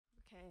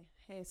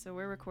Hey, so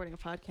we're recording a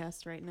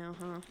podcast right now,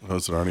 huh? Oh,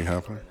 is it already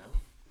happening?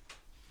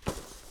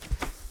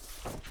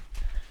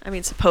 I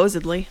mean,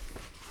 supposedly.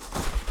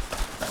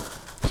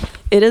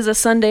 It is a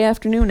Sunday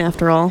afternoon,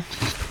 after all.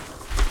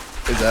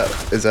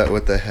 Is that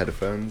what the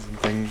headphones and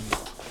things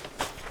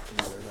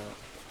are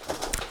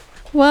about?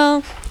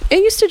 Well, it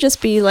used to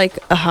just be like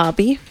a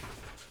hobby,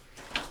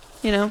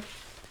 you know?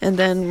 And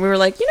then we were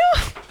like,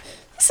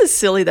 this is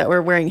silly that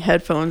we're wearing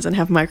headphones and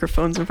have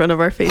microphones in front of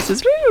our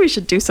faces. Maybe we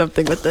should do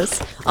something with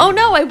this. Oh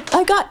no, I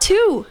got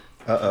two.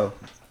 Uh-oh.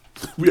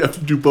 We have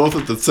to do both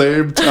at the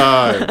same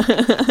time.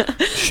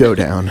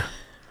 Showdown.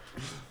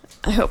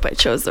 I hope I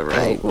chose the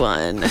right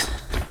one.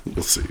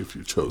 We'll see if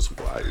you chose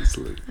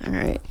wisely. All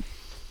right.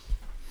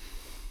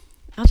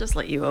 I'll just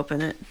let you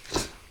open it.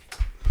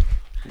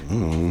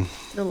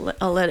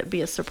 I'll let it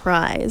be a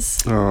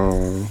surprise.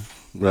 Oh,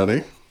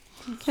 ready?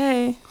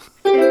 Okay.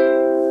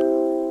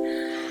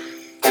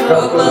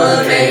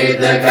 Coppola made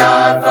The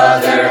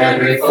Godfather,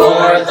 Henry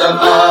Ford the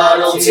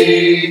Model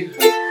T.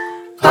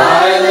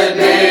 Pilot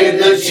made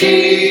the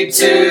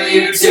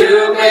G2,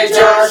 U2 made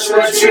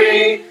Joshua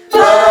Tree.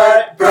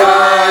 But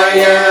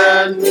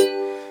Brian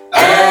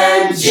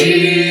and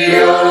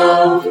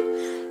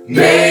Gio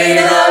made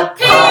a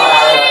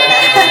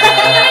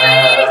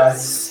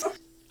podcast.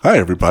 Hi,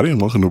 everybody,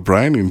 and welcome to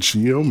Brian and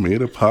Gio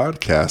Made a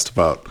Podcast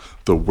about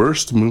the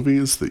worst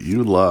movies that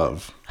you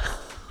love.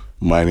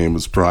 My name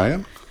is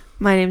Brian.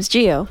 My name's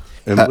Gio.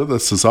 And with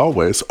us as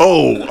always,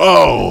 with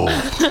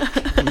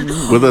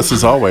us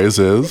as always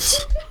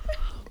is...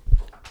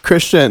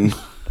 Christian.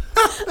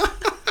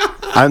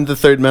 I'm the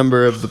third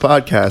member of the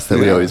podcast that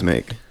we always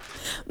make.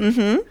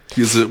 Mm-hmm.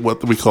 He's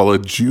what we call a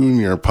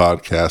junior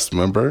podcast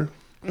member.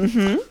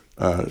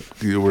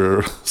 Mm-hmm. You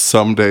were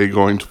someday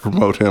going to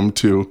promote him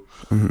to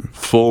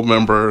full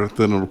member.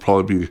 Then it'll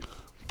probably be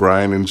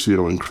Brian and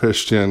Gio and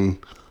Christian,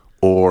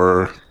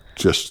 or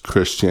just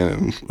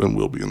Christian, and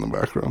we'll be in the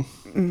background.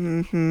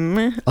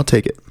 Mm-hmm. I'll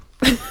take it.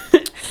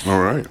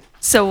 All right.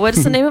 So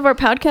what's the name of our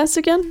podcast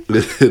again?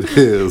 It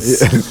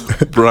is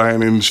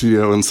Brian and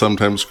Gio and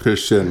sometimes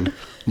Christian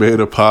made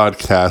a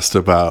podcast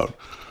about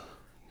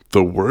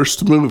the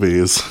worst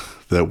movies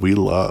that we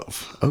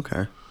love.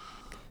 Okay.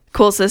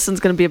 Cool. So this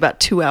one's going to be about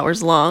 2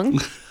 hours long.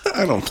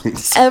 I don't think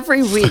so.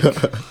 Every week,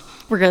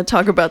 we're going to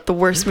talk about the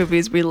worst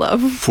movies we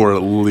love For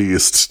at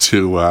least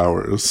 2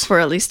 hours. for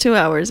at least 2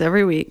 hours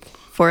every week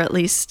for at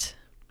least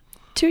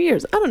 2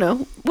 years. I don't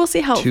know. We'll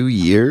see how. 2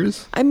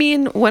 years? I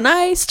mean, when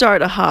I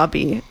start a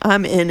hobby,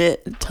 I'm in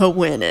it to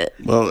win it.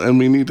 Well, and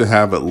we need to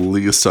have at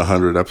least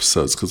 100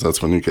 episodes because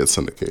that's when you get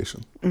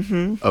syndication.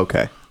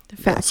 Okay. In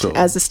fact, So-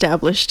 as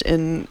established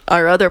in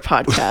our other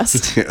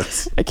podcast.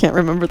 Yes. I can't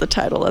remember the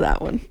title of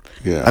that one.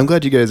 Yeah. I'm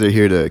glad you guys are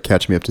here to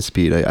catch me up to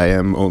speed. I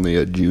am only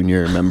a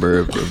junior member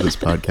of this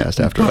podcast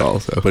after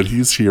all. So, But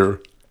he's here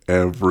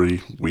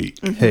every week.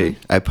 hey,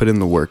 I put in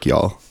the work,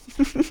 y'all.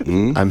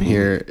 I'm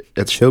here.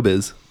 It's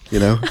showbiz, you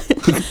know?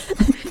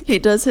 He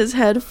does his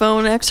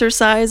headphone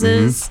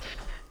exercises.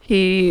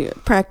 He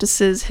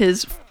practices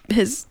his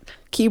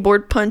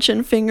keyboard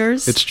punching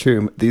fingers. It's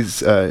true. These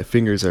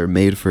fingers are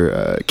made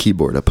for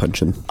keyboard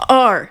punching.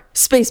 R,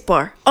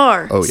 spacebar,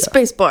 R, Oh, yeah.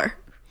 spacebar.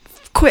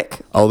 Quick.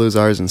 All those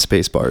R's and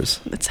space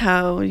bars. That's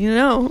how you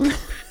know.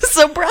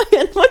 So,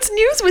 Brian, what's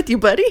news with you,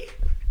 buddy?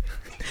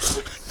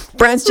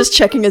 Brian's just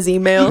checking his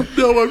email,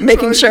 No, I'm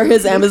making trying sure to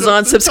his look up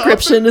Amazon the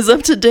subscription is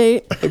up to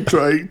date. I'm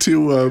trying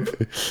to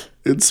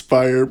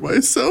inspire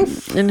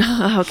myself. And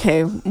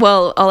okay,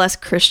 well, I'll ask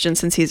Christian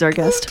since he's our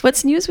guest.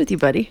 What's news with you,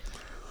 buddy?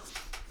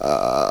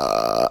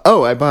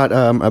 I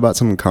bought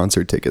some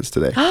concert tickets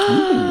today.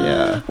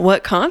 Yeah.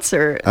 What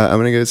concert? I'm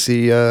gonna go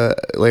see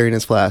Larry and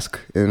His Flask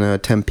in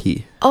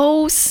Tempe.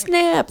 Oh,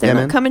 snap. They're Yeah, not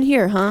man. coming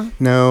here, huh?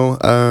 No,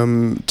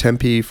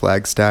 Tempe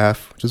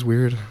Flagstaff, which is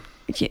weird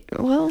Yeah,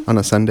 well, on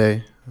a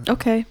Sunday.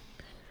 okay.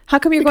 How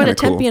come you're Be going to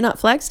kinda cool. Tempe and not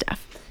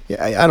Flagstaff?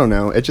 Yeah, I don't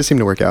know. It just seemed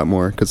to work out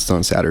more because it's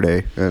on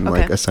Saturday, and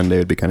like Okay. a Sunday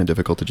would be kind of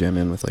difficult to jam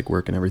in with like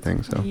work and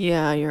everything. So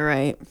Yeah, you're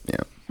right.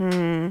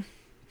 yeah,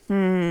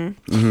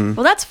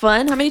 Well, that's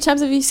fun. How many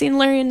times have you seen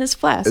Larry and His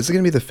Flask? this is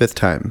gonna be the 5th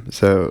time.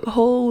 So.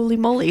 Holy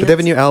moly. But they have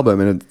a new album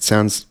and it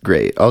sounds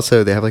great.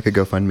 Also, they have like a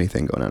GoFundMe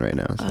thing going on right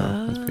now. So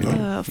that's pretty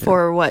neat.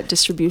 For what?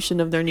 Distribution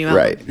of their new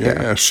album? Right.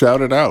 Yeah,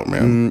 shout it out,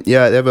 man.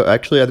 Yeah, they have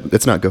actually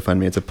it's not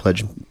GoFundMe. It's a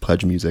pledge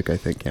music, I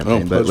think,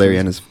 campaign. But Pledge Larry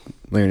and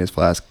His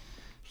Flask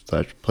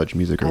 / pledge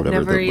music or I've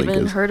whatever never the link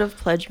even is. heard of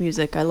Pledge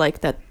Music. I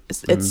like that.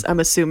 It's I'm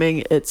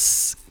assuming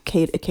it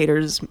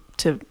caters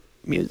to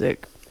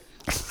music.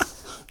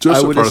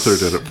 Joseph would Arthur ass-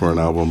 did it for an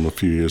album a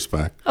few years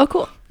back. Oh,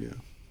 cool.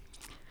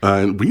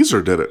 And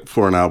Weezer did it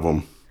for an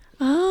album.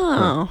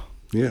 Oh.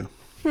 Yeah.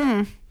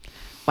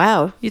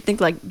 Wow. You think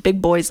like big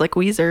boys like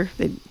Weezer.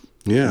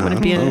 Yeah, I Wouldn't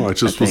don't be know. a I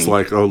just was thing.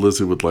 like, oh,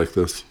 Lizzie would like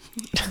this.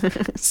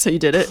 So you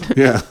did it.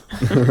 Yeah.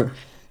 It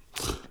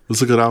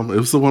was a good album. It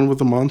was the one with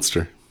the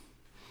monster.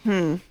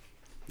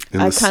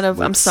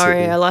 I'm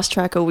sorry. I lost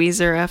track of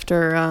Weezer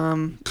after,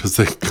 Because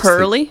they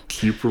Hurley?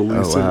 keep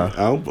releasing wow.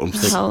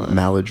 albums. How-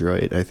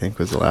 Maladroit, I think,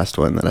 was the last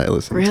one that I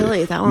listened to.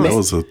 really? That one That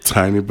was, was a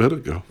tiny bit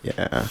ago.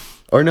 Yeah.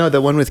 Or no,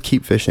 the one with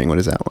Keep Fishing. What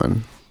is that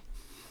one?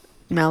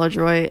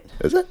 Maladroit,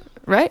 Is it?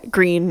 right?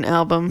 Green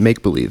album.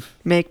 Make Believe.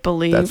 Make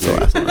Believe. That's the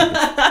last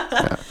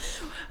one.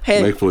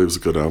 Hey, Make Believe's a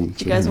good album.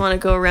 you guys want to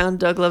go around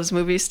Doug Loves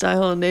Movie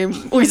style and name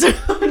Weezer?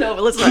 No,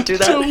 but let's not do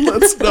that.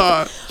 Let's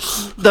not.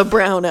 The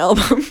Brown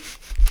album.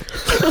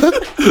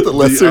 The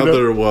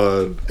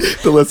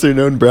lesser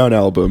known Brown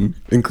album,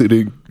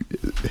 including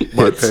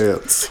My hits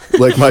Pants.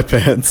 like My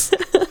Pants.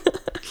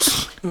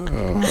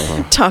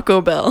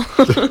 Taco Bell.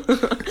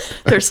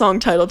 Their song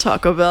title,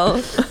 Taco Bell.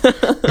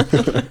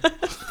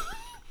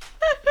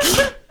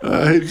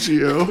 Hey,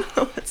 Gio.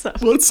 What's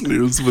up? What's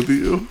news with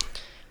you?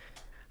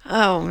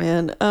 Oh,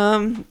 man.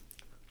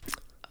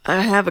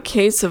 I have a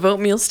case of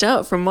oatmeal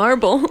stout from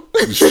Marble.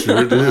 You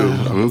sure do.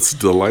 And it's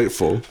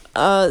delightful.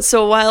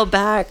 So a while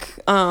back,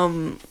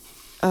 my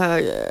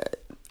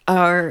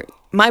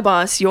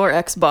boss, your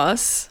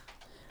ex-boss,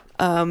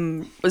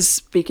 was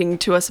speaking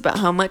to us about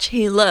how much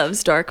he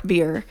loves dark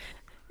beer.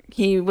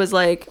 He was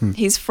like,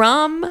 he's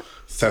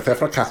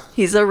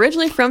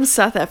originally from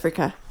South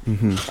Africa.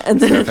 And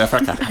then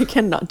I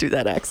cannot do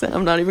that accent.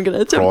 I'm not even going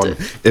to attempt it.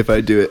 If I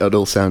do it,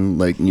 it'll sound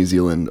like New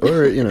Zealand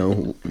or,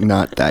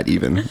 not that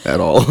even at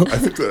all. I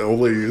think the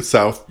only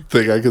South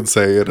thing I can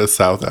say in a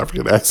South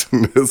African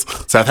accent is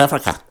South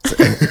Africa.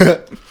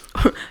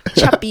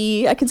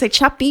 Chappy. I can say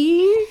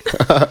chappy.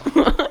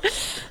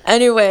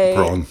 Anyway.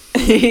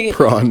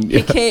 Prawn,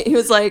 yeah. He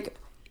was like,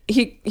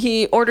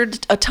 he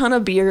ordered a ton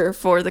of beer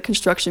for the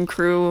construction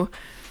crew.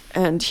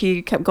 And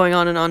he kept going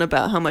on and on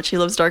about how much he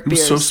loves dark It was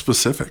beers. so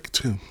specific,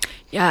 too.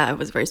 Yeah, it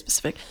was very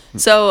specific.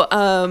 So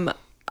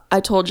I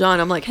told John,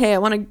 I'm like, hey, I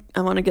want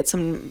to get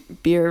some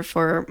beer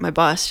for my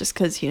boss just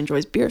because he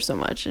enjoys beer so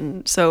much.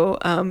 And so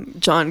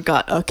John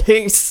got a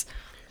case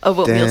of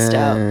oatmeal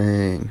stout.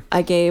 Dang.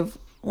 I gave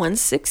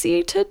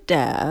 160 to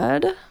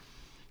Dad.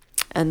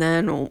 And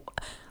then...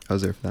 I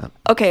was there for that.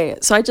 Okay,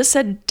 so I just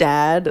said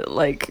Dad,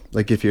 like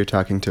Like if you're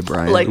talking to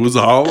Brian. Like- It was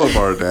all of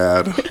our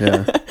dad.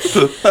 Yeah.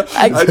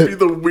 I'd be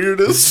the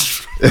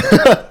weirdest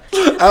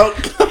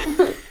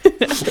outcome.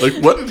 Like,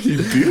 what did he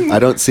do? I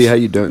don't see how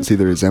you don't see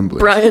the resemblance.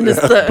 Brian is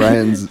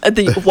Brian's-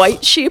 the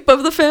white sheep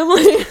of the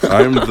family.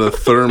 I'm the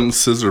Therm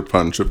scissor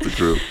punch of the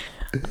group.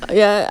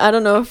 Yeah, I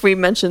don't know if we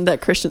mentioned that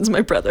Christian's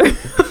my brother.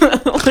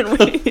 when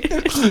we...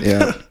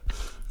 Yeah.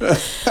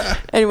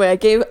 Anyway, I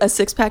gave a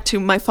 6-pack to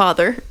my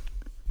father,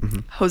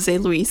 Jose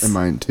Luis. And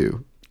mine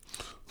too.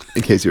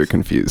 In case you were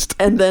confused.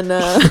 And then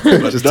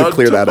Just to Not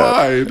clear that up.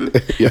 mine.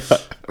 Yeah.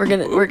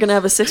 we're gonna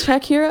have a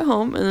 6-pack here at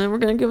home, and then we're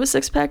gonna give a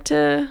 6-pack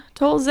to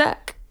old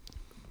Zach.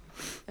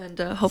 And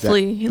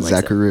hopefully he likes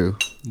it. Zacharoo.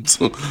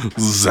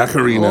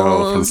 Zacharino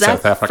Oh, from Zach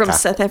South Africa. From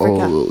South Africa.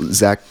 Oh,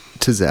 Zach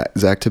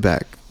to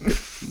back.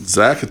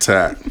 Zach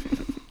Attack.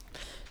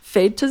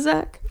 Fade to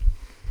Zach.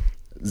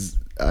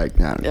 Yeah,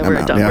 Yeah,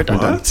 we're done. We're done.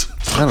 What?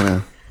 I don't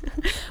know.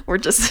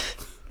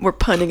 We're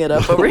punning it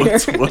up over here.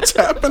 What's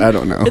happened? I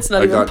don't know. It's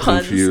not I even got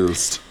puns.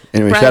 confused.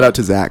 Anyway, Brian- shout out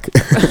to Zach.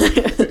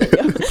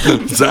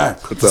 Zach.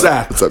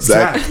 Zach. What's up,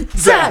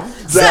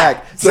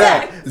 Zach?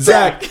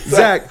 Zach.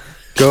 Zach.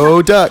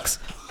 Go Ducks.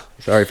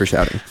 Sorry for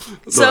shouting.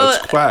 So-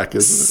 it's quack, isn't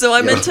it? So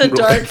I'm into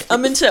dark.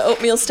 I'm into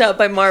oatmeal stout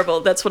by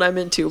Marble. That's what I'm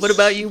into. What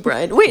about you,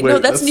 Brian? Wait, no,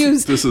 that's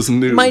news. This is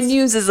news. My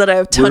news is that I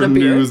have a ton We're of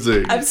beer.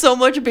 newsing. I have so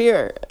much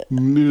beer.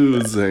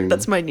 Newsing.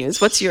 That's my news.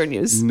 What's your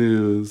news?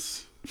 news.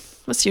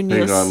 What's your Hang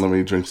news? on, let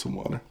me drink some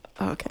water.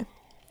 Oh, okay.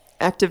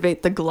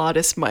 Activate the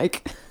glottis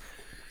mic.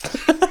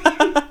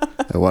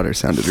 That water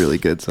sounded really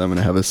good, so I'm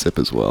gonna have a sip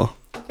as well.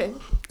 Okay.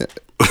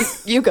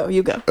 You go.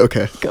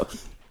 Okay. Go.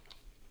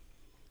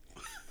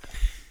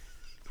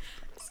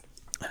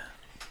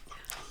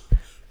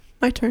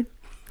 My turn.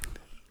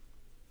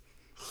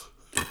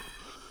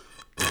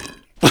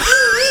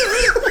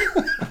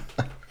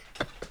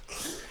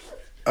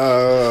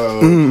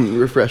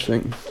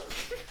 Refreshing.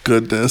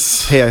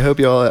 Goodness. Hey, I hope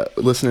y'all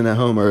listening at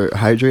home are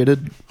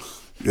hydrated.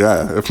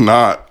 Yeah, if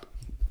not,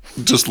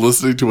 just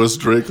listening to us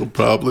drink will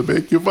probably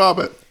make you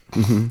vomit.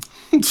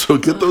 So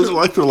get those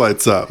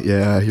electrolytes up.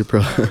 Yeah, you're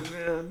probably.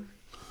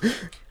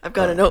 I've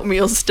got an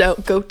oatmeal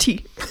stout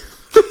goatee.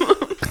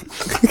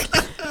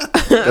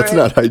 That's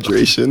not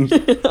hydration.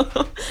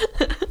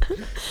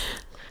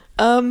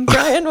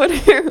 Brian,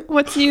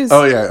 what's news?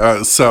 Oh,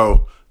 yeah.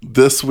 So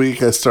this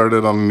week I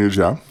started on a new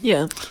job.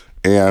 Yeah.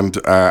 And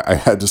I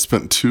had to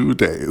spend 2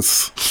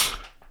 days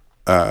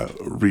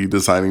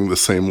redesigning the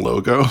same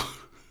logo.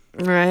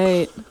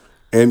 Right.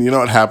 And you know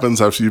what happens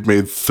after you've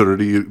made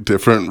 30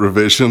 different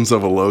revisions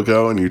of a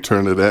logo and you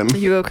turn it in?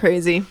 You go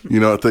crazy.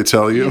 You know what they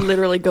tell You you?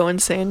 literally go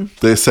insane.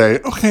 They say,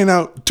 okay,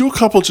 now do a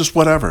couple just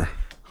whatever.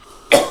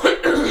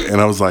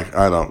 And I was like,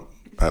 I don't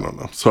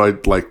know. So I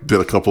did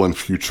a couple in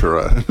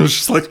Futura. It was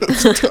just like,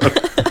 that's done.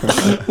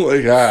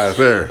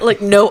 There. Like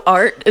no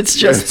art. It's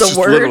just It's the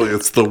word. Literally,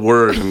 it's the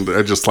word. And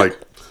I just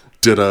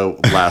did a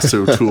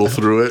lasso tool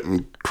through it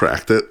and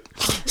cracked it.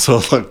 So I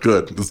was like,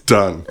 good, it's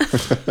done.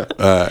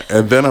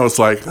 And then I was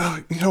like,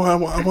 I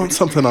want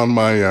something on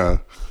my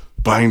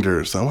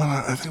binders.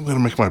 I think I'm going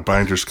to make my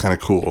binders kind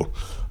of cool.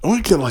 I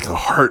want to get like a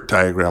heart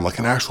diagram, like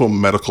an actual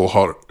medical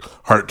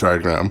heart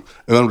diagram, and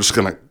then I'm just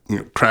gonna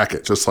crack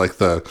it just like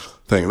the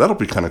thing. That'll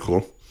be kind of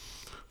cool.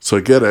 So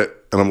I get it,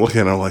 and I'm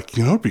looking at it, I'm like,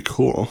 it'd be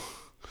cool.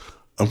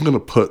 I'm going to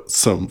put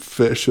some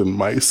fish and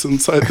mice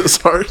inside this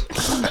heart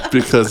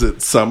because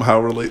it somehow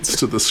relates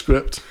to the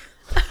script.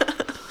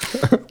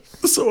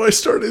 So I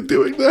started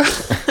doing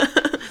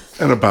that.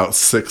 And about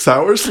 6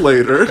 hours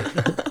later,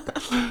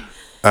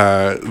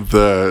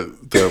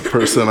 the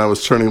person I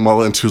was turning them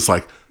all into was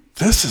like,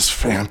 this is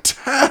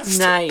fantastic.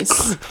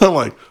 Nice. I'm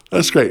like,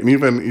 that's great. And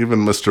even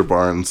Mr.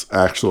 Barnes,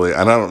 actually,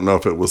 and I don't know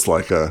if it was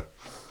like a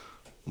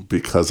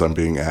because I'm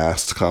being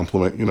asked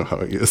compliment, you know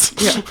how he is.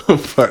 Yeah.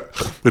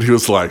 but he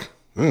was like,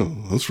 oh,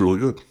 that's really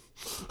good.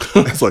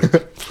 It's like,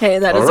 Hey,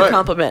 that is all a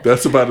compliment.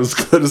 That's about as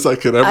good as I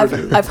could ever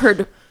do. I've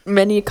heard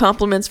many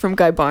compliments from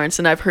Guy Barnes,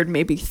 and I've heard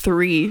maybe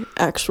 3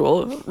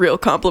 actual real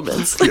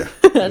compliments.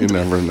 Yeah, you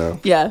never know.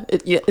 Yeah,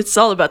 it's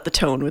all about the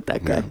tone with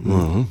that guy.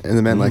 And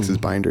the man likes his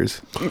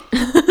binders.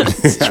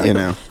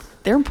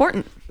 They're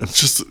important. It's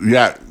just,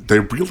 they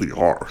really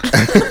are.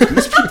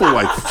 These people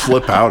like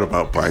flip out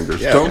about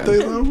binders, don't they,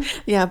 though?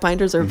 Yeah,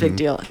 binders are a big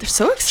deal. They're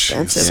so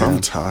expensive.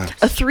 Sometimes.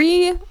 A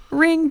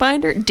 3-ring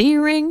binder,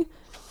 D-ring,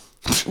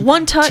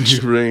 1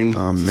 touch, D-ring,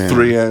 Oh, man.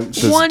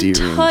 3-inch. Those 1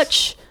 D-rings.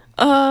 touch,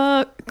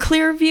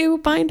 clear view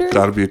binder,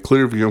 Gotta be a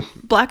clear view.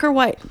 black or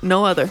white,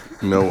 no other.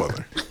 No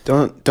other.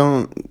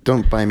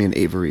 Don't buy me an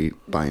Avery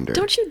binder.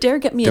 Don't you dare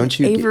get me Don't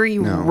an you get- Avery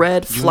no.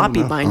 red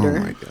floppy no. binder. Oh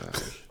my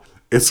god.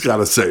 It's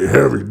gotta say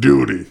heavy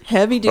duty.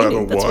 Heavy duty.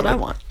 don't That's what want I it.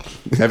 want.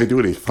 Heavy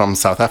duty from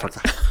South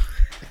Africa.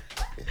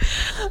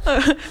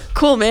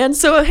 Cool, man.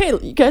 So, hey,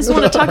 you guys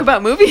want to talk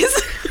about movies?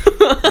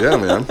 Yeah,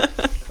 man.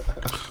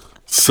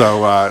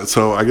 So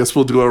I guess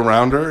we'll do a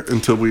rounder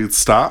until we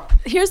stop.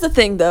 Here's the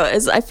thing, though,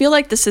 is I feel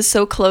like this is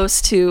so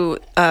close to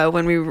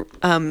when we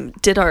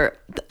did our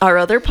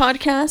other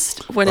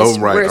podcast when it's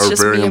where it's Our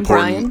just very me and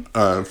Brian.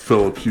 important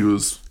Philip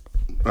Hughes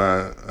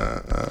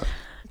Yeah.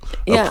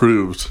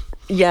 approved.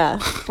 Yeah,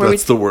 where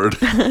That's the word.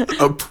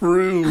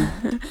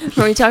 Approved.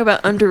 when we talk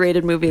about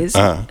underrated movies.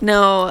 Uh-huh.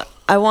 Now,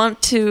 I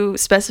want to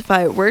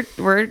specify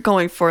we're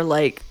going for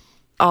like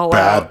all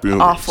Bad out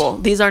movies. awful.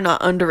 These are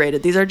not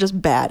underrated. These are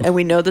just bad, and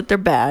we know that they're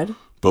bad.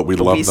 But we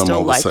But love we them still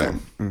all the like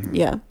same. them.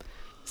 Yeah.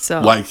 So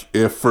Like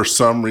if for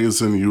some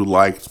reason you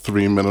liked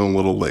 3 Men and a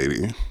Little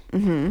Lady,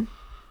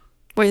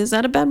 wait, is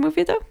that a bad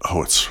movie though?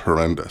 oh, it's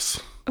horrendous.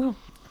 Oh.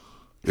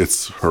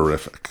 It's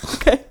horrific.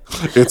 Okay.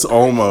 It's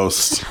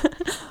almost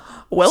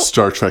Well,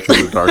 Star Trek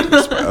Into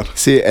Darkness bad.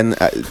 See, and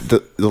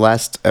the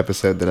last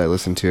episode that I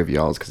listened to of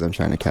y'all's, because I'm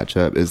trying to catch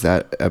up, is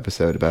that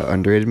episode about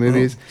underrated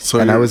movies. So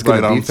and you're I was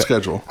gonna right on beef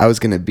schedule. I was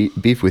going to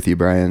beef with you,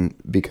 Brian,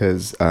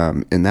 because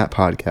in that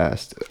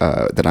podcast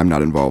that I'm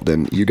not involved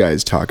in, you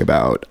guys talk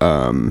about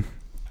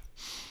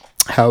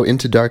how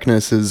Into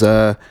Darkness is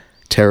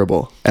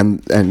terrible and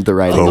the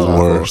writing is The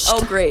awful. worst.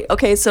 oh great.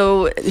 Okay,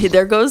 so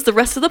there goes the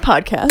rest of the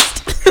podcast.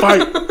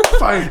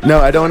 Fight. No,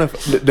 I don't want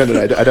to. No,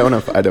 I don't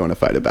want to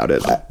fight about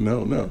it.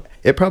 No.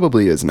 It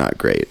probably is not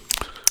great.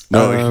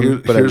 No,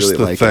 but I here's really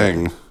the like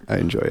thing. it. I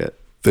enjoy it.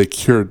 They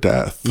cure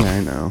death. Yeah, I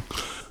know.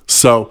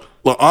 So,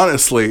 well,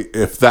 honestly,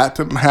 if that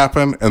didn't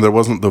happen and there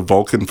wasn't the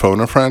Vulcan phone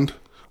a friend,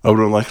 I would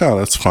have been like, oh,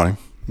 that's fine.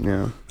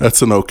 Yeah.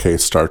 That's an okay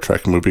Star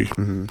Trek movie.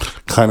 Mm-hmm.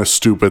 Kind of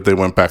stupid. They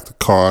went back to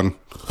Khan.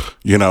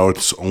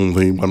 It's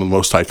only one of the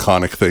most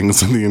iconic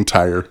things in the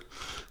entire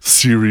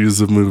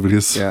series of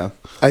movies. Yeah.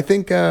 I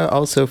think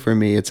also for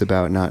me, it's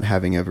about not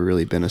having ever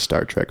really been a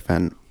Star Trek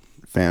fan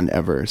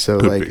ever. So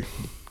Could like be.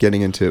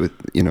 getting into it with,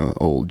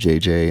 old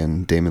JJ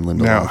and Damon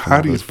Lindelof. Now, and how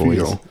all do you those boys.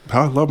 feel?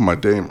 I love my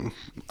Damon.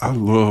 I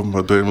love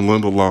my Damon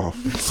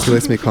Lindelof. He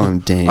lets me call him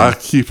Dame. I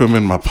keep him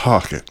in my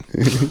pocket.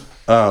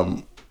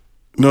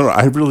 No,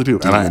 I really do.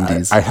 And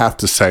Lindy's. I have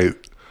to say,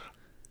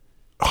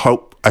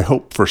 I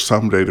hope for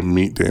someday to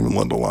meet Damon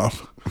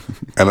Lindelof.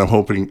 And I'm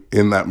hoping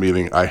in that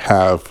meeting I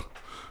have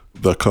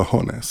the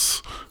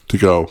cojones to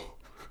go,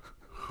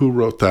 who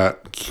wrote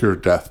that cure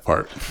death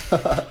part? He's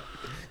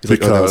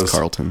like, oh, that was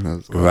Carlton. That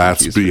was Carlton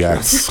That's Cuse for sure.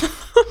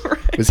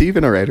 BS. Was he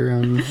even a writer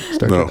on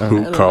Star No, Trek?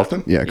 who?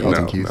 Carlton? Yeah,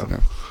 Carlton No, Cuse. no.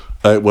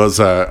 No. It was,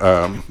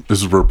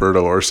 this is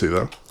Roberto Orsi,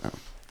 though.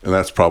 And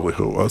that's probably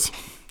who it was.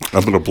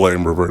 I'm going to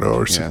blame Roberto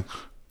Orsi. Yeah.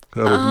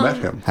 I would have met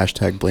him.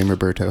 Hashtag blame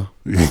Roberto.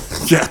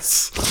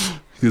 Yes.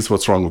 He's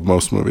what's wrong with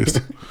most movies.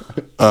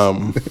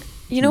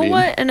 You know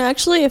what? And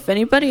actually, if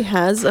anybody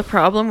has a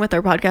problem with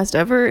our podcast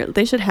ever,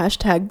 they should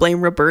hashtag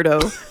blame Roberto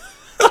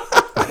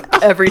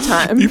every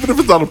time. Even if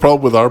it's not a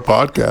problem with our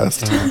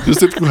podcast,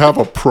 just if you have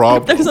a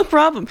problem. There's a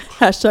problem.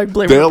 Hashtag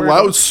blame They Roberto.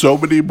 allow so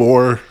many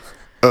more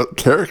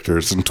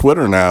characters in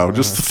Twitter now.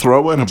 Just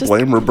throw in a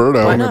blame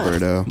Roberto. why not?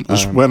 Roberto.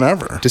 Just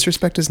whenever.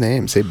 Disrespect his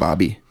name. Say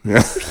Bobby.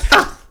 Yeah.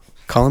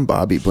 Call him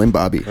Bobby. Blame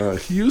Bobby.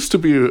 He used to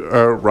be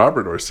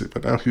Robert Orsi,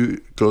 but now he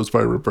goes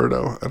by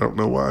Roberto. I don't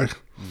know why.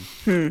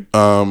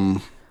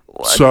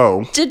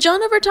 So Did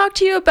John ever talk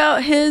to you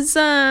about his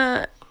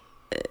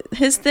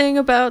thing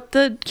about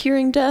the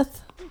curing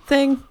death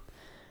thing?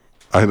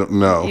 I don't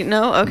know. You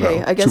know? Okay,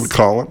 No. I guess. Should we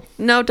call him?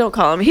 No, don't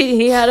call him.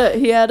 He had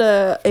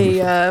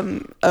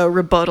a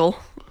rebuttal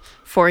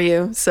for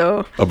you.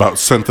 So About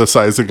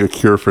synthesizing a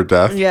cure for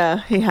death?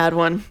 yeah, he had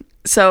one.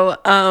 So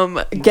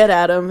get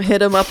at him.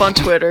 Hit him up on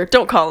Twitter.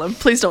 Don't call him.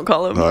 Please don't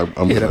call him. No,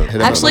 I'm Hit him, gonna, hit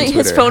him Actually, up on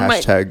his Twitter. phone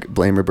might- Hashtag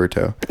blame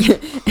Roberto.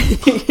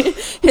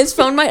 His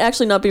phone might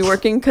actually not be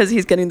working because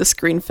he's getting the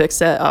screen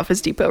fixed at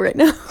Office Depot right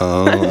now.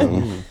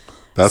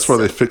 that's where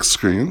they fix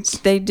screens?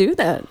 They do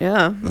that,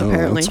 yeah. Oh,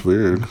 Apparently, that's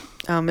weird.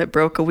 it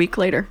broke a week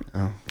later.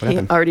 Oh, what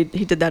happened?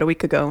 He did that a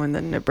week ago, and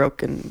then it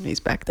broke, and he's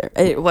back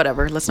there.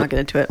 Whatever. Let's not get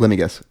into it. Let me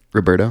guess.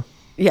 Roberto?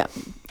 Yeah.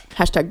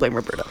 Hashtag blame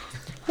Roberto.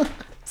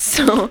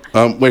 So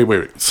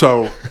Wait.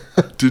 So,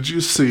 did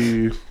you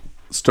see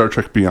Star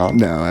Trek Beyond?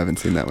 No, I haven't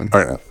seen that one.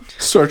 All right.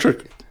 Star Trek.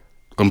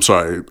 I'm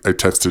sorry. I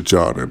texted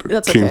John and it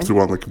That's came okay. through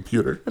on the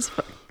computer that's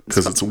fine.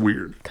 because it's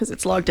weird. Because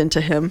it's logged into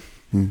him.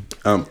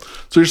 So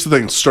here's the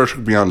thing: Star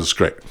Trek Beyond is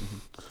great,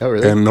 Oh,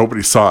 really? and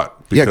nobody saw it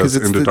Yeah, 'cause because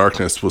it's Into the-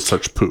 Darkness was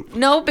such poop.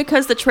 No,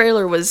 because the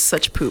trailer was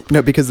such poop.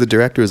 No, because the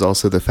director is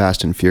also the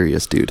Fast and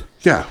Furious dude.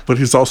 Yeah, but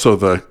he's also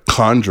the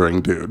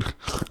Conjuring dude.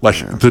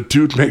 Like the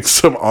dude makes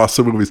some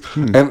awesome movies,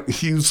 and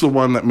he's the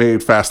one that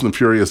made Fast and the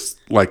Furious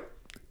like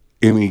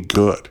any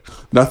good.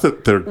 Not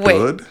that they're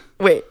good.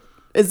 Wait.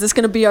 Is this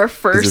going to be our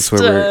first?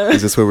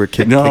 Is this where we're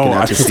kicking No,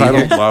 out to because see I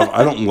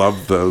here? don't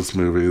love those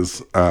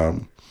movies.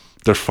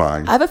 They're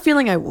fine. I have a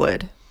feeling I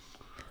would.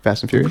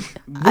 Fast and Furious?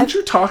 Weren't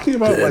you talking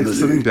about like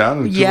sitting down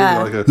and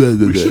Yeah. doing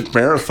like we should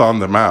marathon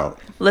them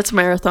out, Let's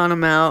marathon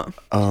them out.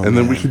 and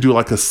then we could do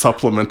like a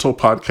supplemental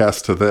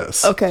podcast to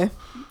this. Okay.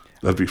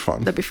 That'd be fun.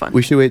 That'd be fun.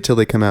 We should wait till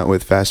they come out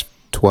with Fast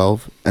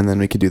 12, and then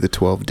we could do the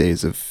 12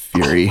 Days of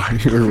Fury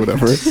or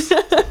whatever.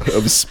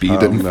 Of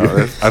speed and No,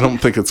 fury. I don't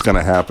think it's going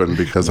to happen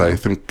because I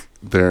think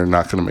they're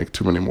not going to make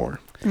too many more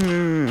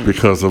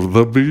because of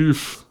the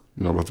beef.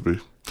 You know about the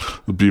beef?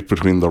 The beef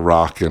between The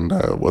Rock and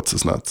what's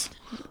his nuts,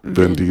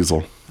 Vin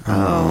Diesel.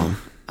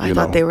 I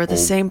thought they were the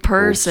same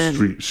person.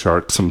 Street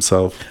Sharks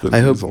himself. Vin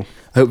I Diesel.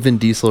 hope Vin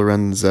Diesel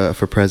runs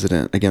for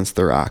president against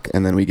The Rock,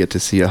 and then we get to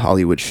see a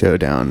Hollywood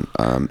showdown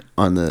on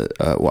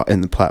the in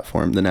the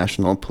platform, the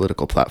national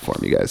political platform.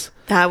 You guys,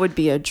 That would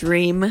be a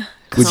dream Would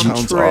come you-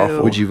 Sounds true.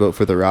 awful. would you vote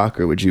for The Rock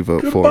or would you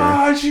vote for?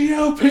 Goodbye,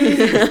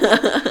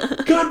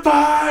 GOP.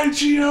 Goodbye,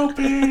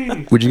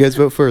 GOP. Would you guys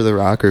vote for The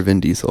Rock or Vin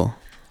Diesel?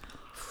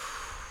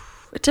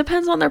 It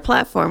depends on their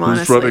platform, Who's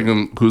honestly.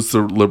 running? Who's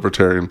the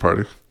Libertarian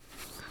Party?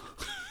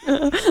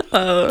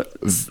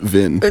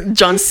 Vin.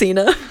 John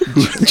Cena.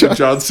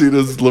 John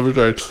Cena's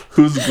Libertarian.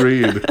 Who's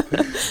green?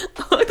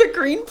 The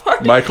Green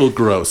Party. Michael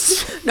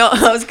Gross. No,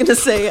 I was gonna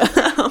say.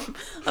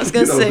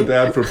 The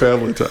dad for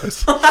Family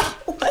Ties.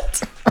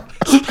 What?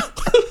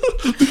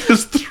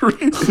 There's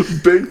three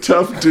big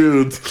tough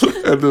dudes,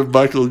 and then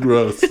Michael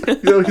Gross.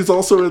 He's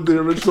also in the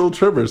original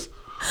Tremors.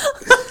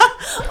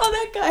 Oh,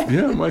 that guy.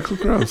 Yeah, Michael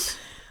Gross.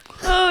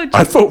 Oh,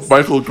 I vote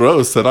Michael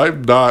Gross, and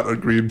I'm not a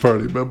Green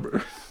Party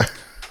member.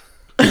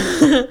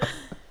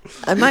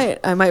 I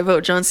might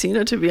vote John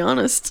Cena, to be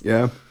honest.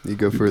 Yeah, you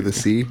go for the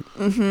C.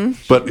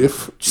 But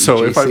if I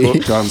JC.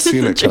 vote John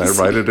Cena, can I JC.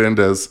 write it in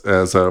as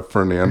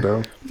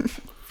Fernando?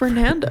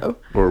 Fernando.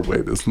 Or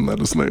wait, isn't that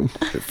his name?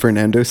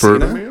 Fernando Cena.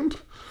 Ferdinand?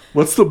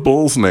 What's the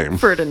bull's name?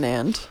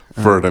 Ferdinand.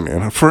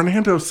 Ferdinand.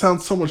 Fernando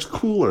sounds so much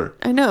cooler.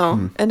 I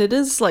know, and it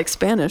is like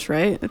Spanish,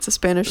 right? It's a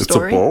Spanish It's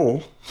story. a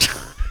bull.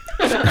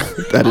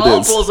 That it All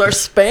is. bulls are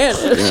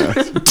Spanish.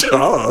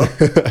 Duh.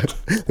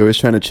 They're always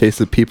trying to chase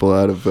the people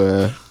out of.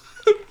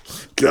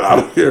 Get out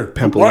of here.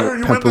 Why are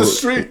you in Pemple- the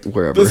street?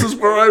 wherever. This is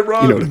where I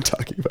run. You know what I'm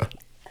talking about.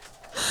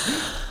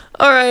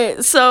 All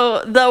right,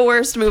 so the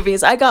worst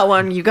movies. I got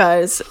one, you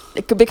guys,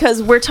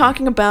 because we're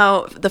talking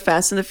about the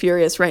Fast and the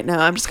Furious right now.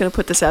 I'm just going to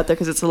put this out there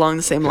because it's along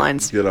the same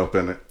lines. Get up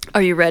in it.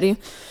 Are you ready?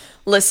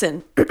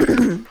 Listen,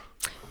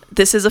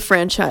 this is a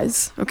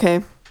franchise,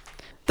 okay?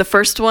 The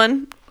first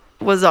one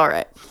was all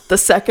right. The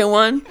second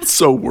one,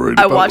 So worried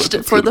I about watched what it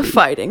it's for gonna the be.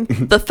 fighting.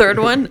 The third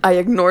one, I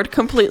ignored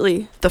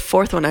completely. The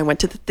fourth one, I went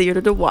to the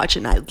theater to watch,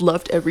 and I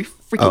loved every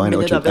freaking Oh, I know,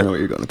 minute what of I it. know where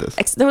you're going with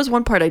this. There was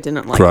one part I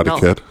didn't like. Karate No.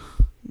 Kid.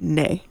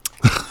 Nay.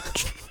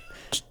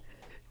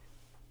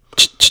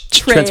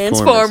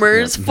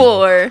 Transformers, Transformers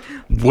 4.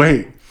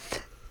 Wait.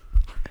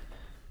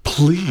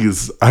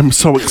 Please. I'm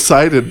so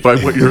excited by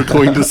what you're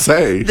going to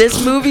say.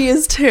 This movie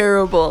is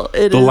terrible.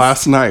 It The is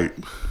Last Night.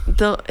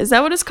 Is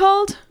that what it's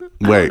called?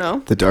 I Wait. don't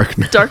know. The Dark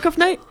Knight. Dark of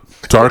Night?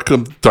 Dark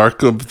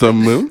of the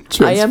Moon?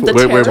 I am the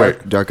Wait, wait, terror.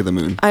 wait. Dark of the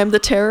Moon. I am the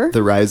terror.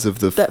 The Rise of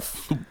the That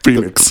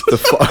Phoenix.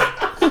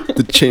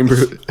 the Chamber.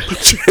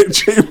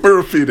 Chamber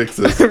of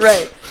Phoenixes.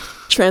 right.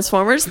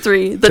 Transformers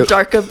 3, The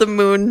Dark of the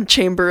Moon,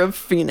 Chamber of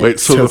Phoenix. Wait,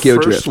 so Tokyo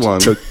the first Drift.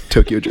 one,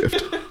 Tokyo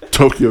Drift.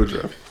 Tokyo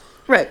Drift,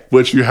 right.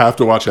 which you have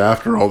to watch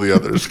after all the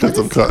others because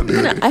of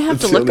continuity. I have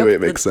That's to the look only up. way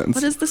it makes sense.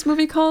 What is this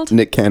movie called?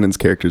 Nick Cannon's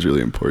character is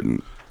really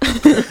important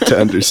to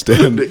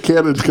understand. Nick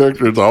Cannon's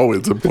character is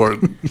always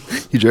important.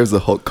 He drives the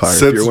Hulk car. if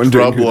Since you're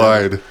wondering who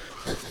that is.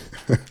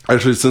 Drumline.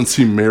 Actually, since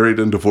he married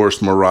and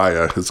divorced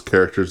Mariah, his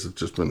characters have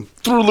just been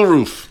through the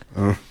roof.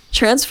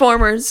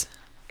 Transformers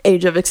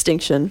Age of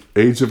Extinction.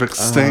 Age of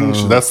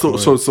Extinction. That's so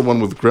it's the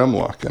one with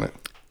Grimlock in it.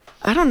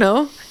 I don't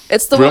know.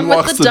 It's the one with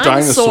Grimlock's the the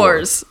dinosaur.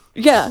 dinosaurs.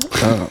 Yeah.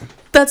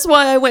 That's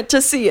why I went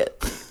to see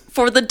it.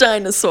 For the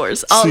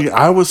dinosaurs. See,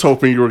 I was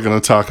hoping you were going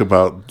to talk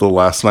about The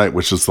Last Night,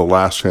 which is the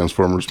last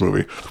Transformers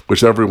movie,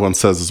 which everyone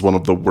says is one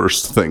of the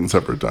worst things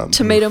ever done.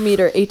 Tomato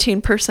meter,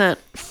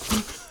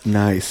 18%.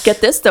 Nice.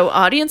 Get this, though.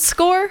 Audience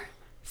score,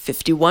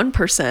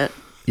 51%.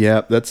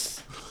 Yeah,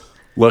 that's...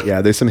 Look,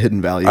 Yeah, there's some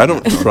hidden value. I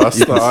don't trust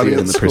You the can see it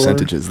audience in the score.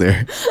 percentages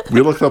there.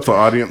 We looked up the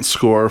audience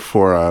score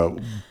for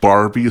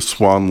Barbie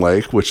Swan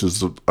Lake, which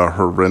is a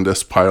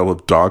horrendous pile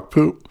of dog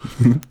poop,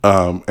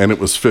 and it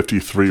was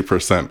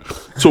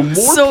 53%. So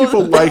more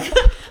people like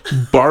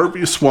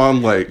Barbie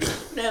Swan Lake.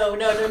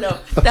 No.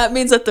 That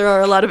means that there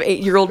are a lot of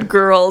 8-year-old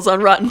girls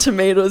on Rotten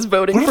Tomatoes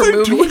voting What for are they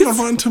movies. doing on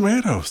Rotten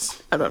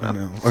Tomatoes? I don't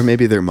know. Or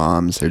maybe their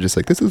moms are just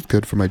like, this is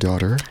good for my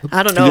daughter.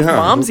 I don't know if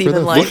moms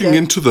even like looking it.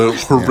 into the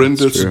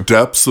horrendous true.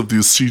 depths of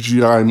these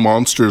CGI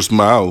monsters'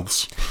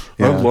 mouths.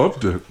 I Yeah.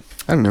 loved it.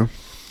 I don't know.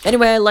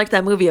 Anyway, I like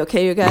that movie,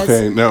 okay, you guys?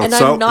 Okay, now and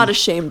sell- I'm not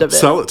ashamed of it.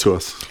 Sell it to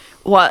us.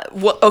 What?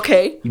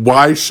 Okay.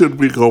 Why should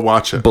we go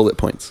watch it? Bullet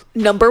points.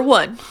 Number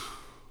 1,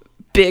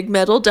 big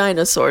metal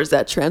dinosaurs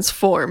that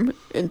transform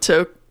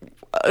into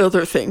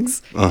other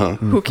things.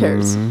 Who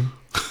cares?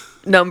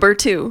 Number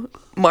 2,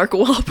 Mark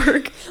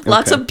Wahlberg.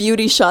 Lots Okay. of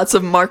beauty shots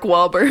of Mark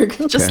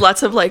Wahlberg. Just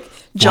lots of like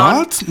John.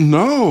 What?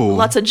 No.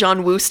 Lots of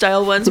John Woo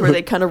style ones where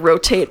they kind of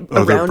rotate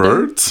Are there around him.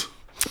 birds?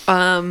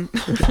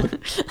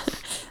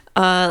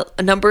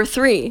 Number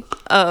 3,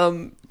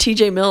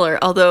 TJ Miller,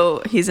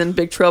 although he's in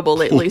big trouble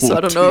lately, so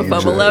I don't know if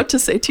I'm TJ. allowed to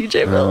say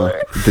TJ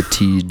Miller. The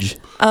Tej.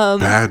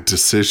 Bad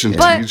decision,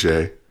 but-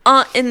 TJ.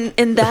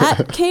 In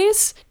that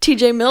case,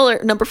 TJ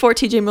Miller, number 4,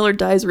 TJ Miller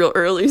dies real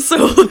early, so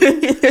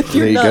if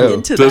you're There you not go.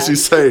 into Does that, he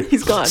say,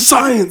 he's gone.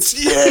 Science,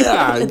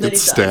 yeah! And And then he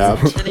gets dies.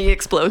 stabbed. And he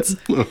explodes.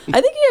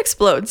 I think he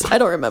explodes. I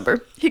don't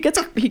remember. He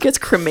gets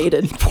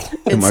cremated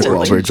And Mark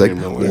instantly. Wahlberg's like,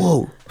 Miller.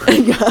 whoa.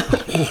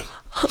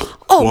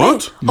 Oh,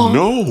 What? Man.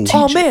 No.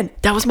 Oh man,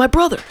 that was my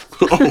brother.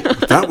 Oh,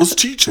 that was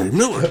TJ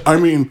Miller. I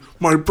mean,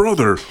 my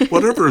brother,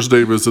 whatever his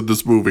name is in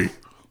this movie.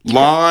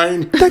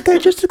 Line. That guy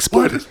just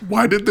exploded.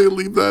 Why did they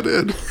leave that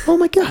in? Oh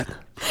my God.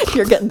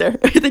 You're getting there.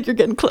 I think you're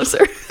getting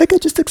closer. That guy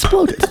just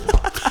exploded.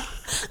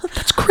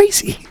 That's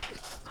crazy.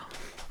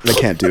 I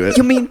can't do it.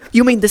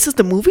 You mean this is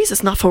the movies?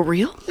 It's not for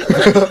real?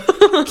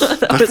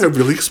 That guy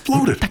really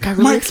exploded. That guy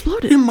really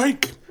exploded. Hey,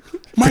 Mike.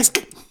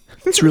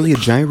 It's really a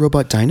giant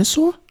robot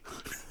dinosaur?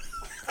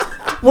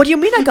 What do you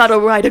mean I gotta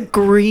ride a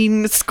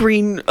green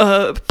screen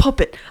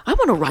puppet? I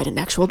want to ride an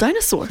actual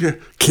dinosaur. Yeah,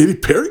 Katy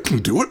Perry can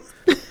do it.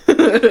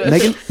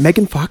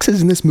 Megan Fox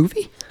is in this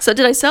movie? So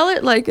did I sell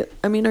it? Like,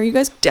 I mean, are you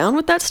guys down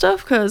with that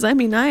stuff? Because I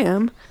mean, I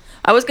am.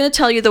 I was gonna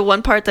tell you the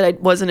one part that I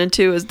wasn't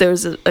into is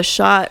there's a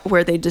shot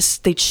where they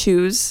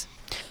choose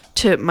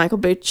to Michael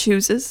Bay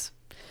chooses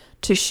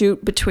to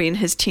shoot between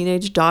his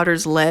teenage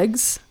daughter's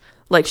legs,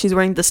 like she's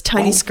wearing this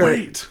tiny skirt.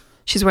 Wait.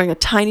 She's wearing a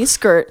tiny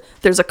skirt.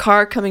 There's a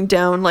car coming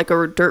down like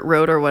a dirt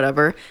road or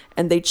whatever,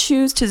 and they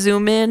choose to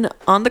zoom in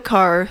on the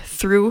car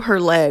through her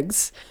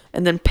legs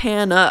and then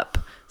pan up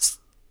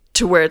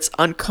to where it's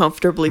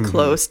uncomfortably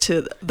close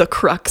to the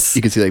crux.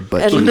 You can see like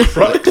butt And- cheeks.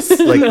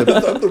 like word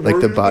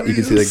you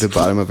can see like the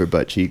bottom of her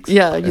butt cheeks.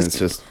 Yeah, and it's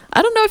just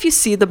I don't know if you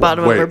see the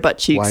bottom Wait, of her butt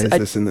cheeks. why is I-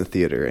 this in the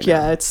theater right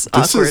yeah, now? it's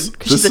This awkward is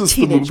because she's a the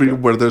teenage movie girl.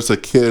 where there's a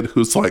kid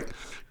who's like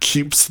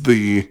keeps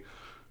the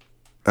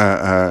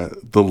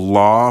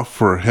law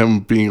for him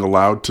being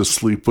allowed to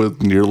sleep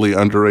with nearly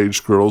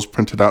underage girls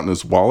printed out in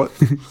his wallet.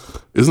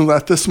 Isn't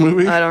that this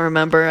movie? I don't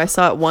remember. I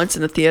saw it once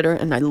in the theater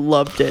and I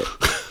loved it.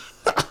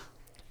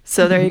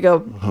 So there you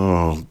go.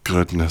 Oh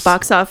goodness.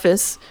 Box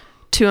office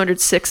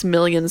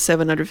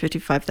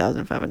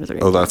 206,755,503.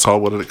 Oh, that's all.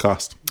 What did it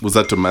cost? Was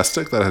that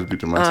domestic? That had to be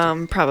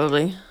domestic.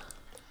 Probably.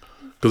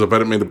 Because I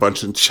bet it made a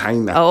bunch in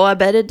China. Oh, I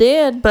bet it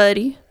did,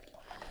 buddy.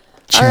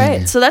 All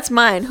right, so that's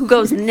mine. Who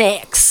goes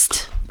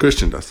next?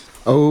 Christian does.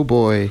 Oh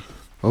boy.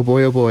 Oh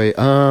boy, oh boy.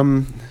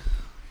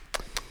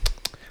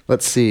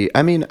 Let's see.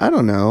 I mean, I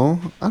don't know.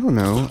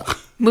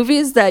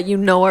 Movies that you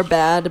know are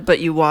bad, but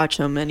you watch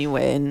them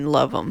anyway and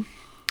love them.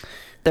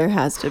 There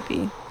has to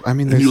be. I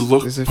mean, And you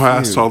look there's a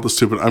past few. all the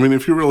stupid. I mean,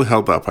 if you really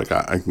held up, I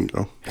can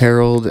go.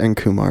 Harold and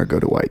Kumar Go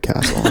to White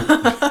Castle.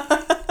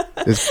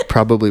 It's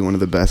probably one of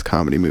the best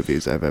comedy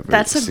movies I've ever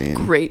That's a seen.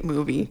 great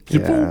movie.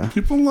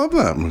 People love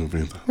that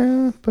movie.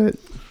 Yeah, but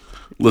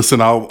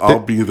Listen, I'll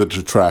be the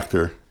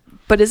detractor.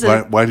 But is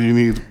it? Why do you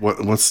need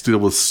what's the deal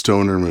with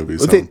stoner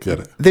movies? I don't get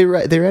it. They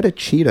read a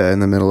cheetah in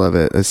the middle of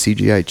it, a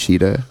CGI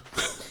cheetah.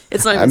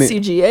 It's not even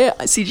CGI.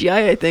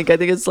 I think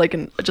it's like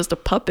just a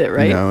puppet,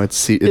 right? No,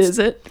 it's Is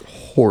it?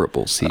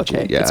 horrible CGI.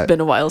 Okay, Yeah. it's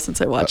been a while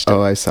since I watched it.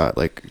 Oh, I saw it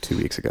like 2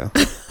 weeks ago.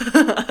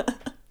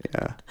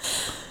 Yeah.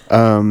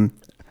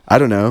 I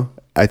don't know.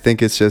 I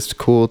think it's just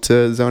cool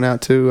to zone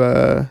out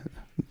to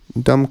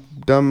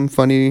dumb,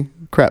 funny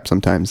crap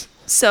sometimes.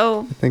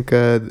 So I think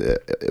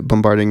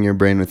bombarding your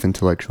brain with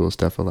intellectual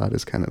stuff a lot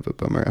is kind of a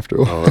bummer after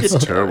a while. Oh,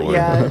 that's terrible.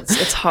 yeah,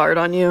 it's hard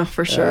on you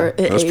for sure. It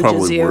That's ages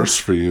probably you. worse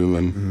for you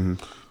than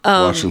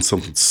watching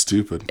something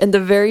stupid. In the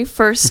very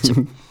first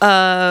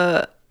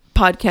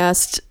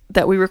podcast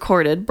that we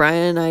recorded,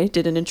 Brian and I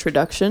did an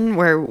introduction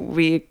where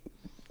we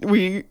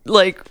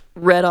like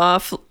read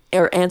off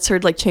or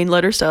answered like chain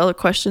letter style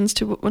questions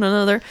to one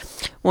another.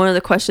 One of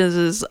the questions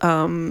is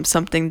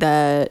something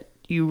that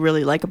you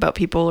really like about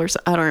people, or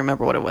I don't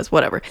remember what it was.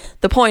 Whatever.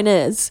 The point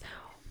is,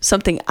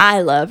 something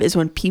I love is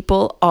when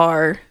people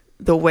are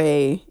the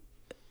way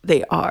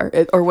they are,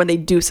 or when they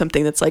do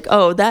something that's like,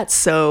 oh, that's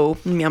so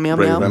meow meow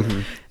meow.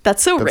 Raven.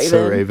 That's so That's Raven.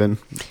 so Raven.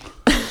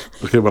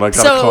 Okay, but I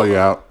gotta call you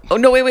out. Oh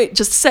no, wait,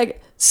 just a second.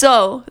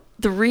 So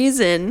the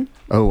reason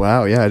Oh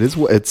wow, yeah, it's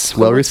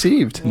well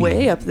received.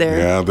 way up there.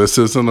 Yeah, this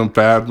isn't a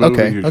bad movie,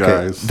 Okay, you okay.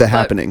 guys. The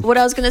Happening. What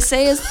I was gonna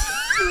say is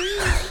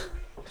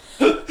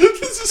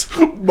This is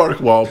Mark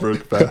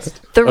Wahlberg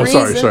best. the Oh,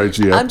 reason. sorry,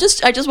 Gio.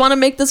 I just want to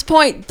make this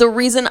point. The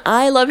reason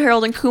I love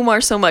Harold and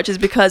Kumar so much is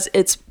because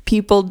it's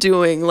people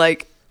doing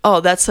like, oh,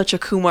 that's such a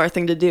Kumar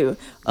thing to do.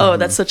 Oh,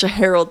 that's such a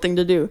Harold thing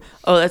to do.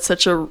 Oh, that's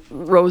such a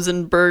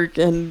Rosenberg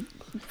and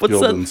what's that?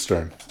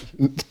 Guildenstern.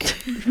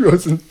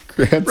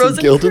 Rosencrantz and Rosencrantz.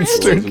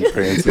 Guildenstern.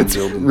 Rosencrantz and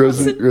Guildenstern.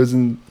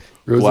 Rosenstein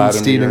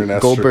Vladimir and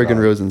and Goldberg and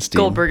Estrogov. Rosenstein.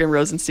 Goldberg and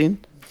Rosenstein.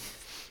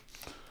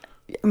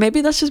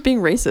 Maybe that's just being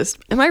racist.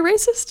 Am I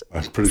racist?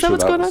 I'm pretty Is that sure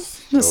what's that going on? was-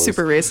 That's that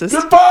super was- racist.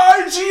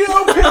 Goodbye,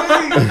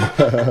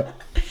 GOP!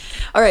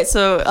 All right,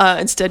 so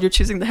instead you're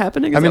choosing The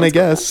Happening? Is I that mean, I what's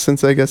going on? guess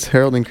since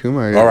Harold and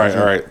Kumar. all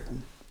right.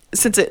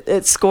 Since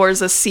it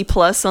scores a C+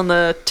 on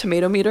the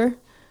tomato meter.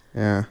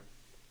 Yeah.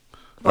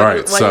 All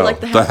right, why do you so like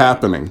The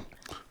Happening.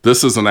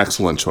 This is an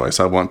excellent choice.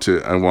 I want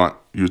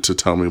you to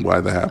tell me why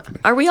The Happening.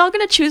 Are we all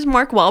going to choose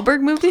Mark Wahlberg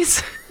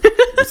movies?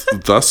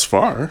 Thus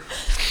far.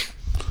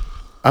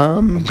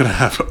 I'm gonna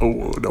have.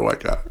 Oh no, I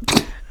got.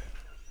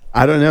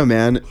 I don't know,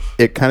 man.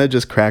 It kind of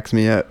just cracks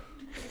me up.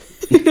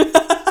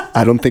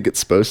 I don't think it's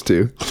supposed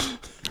to.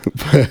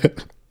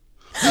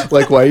 But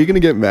like, why are you gonna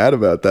get mad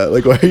about that?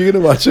 Like, why are you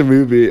gonna watch a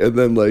movie and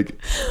then like,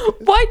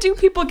 Why do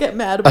people get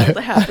mad about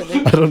The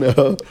Happening? I don't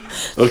know.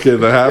 Okay,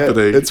 The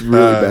Happening. it's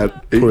really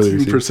bad. Poorly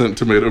received. 18%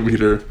 tomato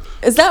meter.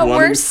 Is that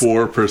worse?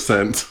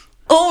 24%.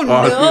 Oh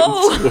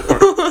audience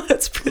no,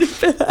 that's pretty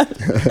bad.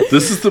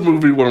 This is the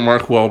movie where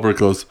Mark Wahlberg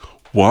goes,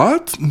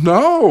 "What?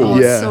 No." Oh,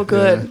 Yeah, it's so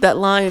good. yeah. That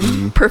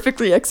line,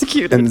 perfectly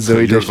executed. And Zoe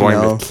You're going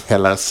Deschanel, to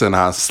kill us in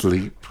our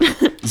sleep.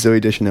 Zoe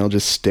Deschanel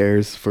just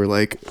stares for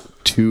like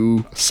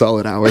 2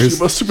 solid He hours.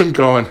 must have been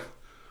going,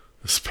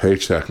 "This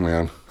paycheck,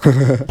 man.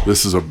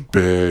 This is a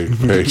big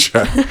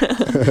paycheck.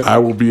 I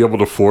will be able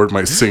to afford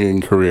my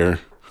singing career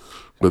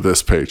with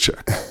this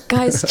paycheck."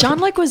 Guys, John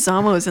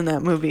Leguizamo is in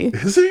that movie.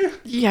 Is he?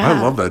 Yeah.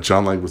 I love that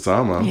John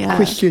Leguizamo. Yeah.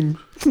 Christian,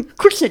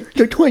 Christian.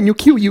 you're trying to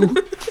kill you.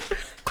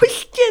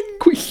 Christian.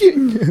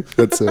 Christian.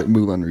 That's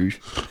Moulin Rouge.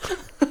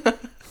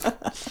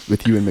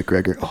 With Ewan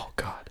McGregor. Oh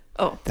God,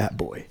 Oh, that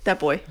boy. that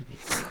boy.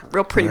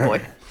 Real pretty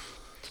boy.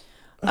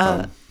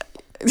 I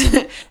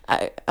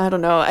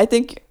don't know. I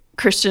think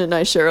Christian and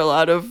I share a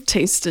lot of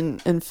taste in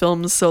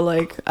films, so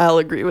like I'll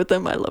agree with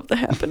them. I love The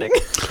Happening.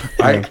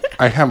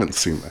 I haven't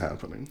seen The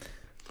Happening.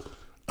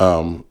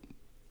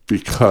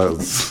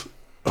 Because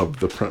of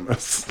the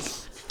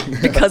premise.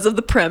 Because of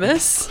the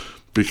premise.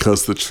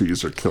 Because the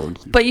trees are killing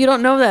people. But you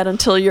don't know that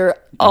until you're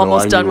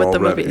almost I done knew with the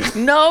already. movie.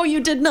 No, you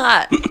did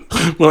not.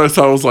 When I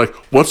saw it, I was like,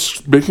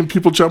 what's making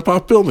people jump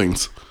off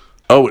buildings?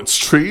 Oh, it's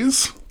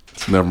trees?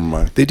 Never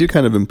mind. They do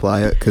kind of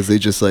imply it because they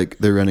just like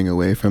they're running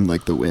away from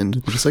like the wind.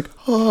 They're just like,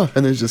 oh,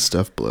 and there's just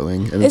stuff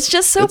blowing. And It's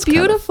just so it's kind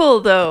of- beautiful,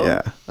 though.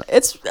 Yeah.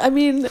 It's. I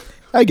mean,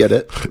 I get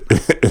it.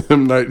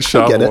 M. Night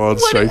get it. Shyamalan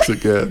strikes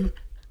again.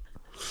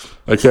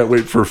 I can't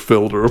wait for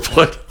Phil to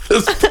reply to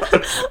this.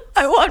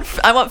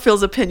 I want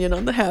Phil's opinion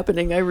on The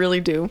Happening. I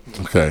really do.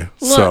 Okay,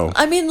 Look, so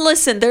I mean,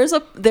 listen. There's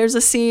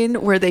a scene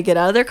where they get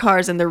out of their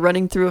cars and they're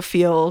running through a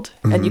field,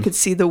 and you can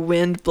see the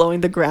wind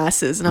blowing the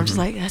grasses, and I'm just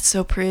like, that's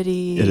so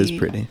pretty. It is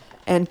pretty.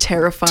 and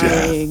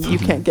terrifying. You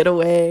can't get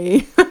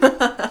away.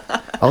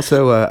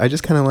 Also, I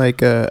just kind of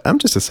like, I'm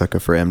just a sucker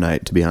for M.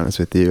 Night, to be honest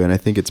with you. And I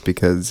think it's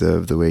because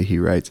of the way he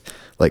writes,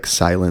 like,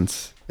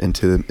 silence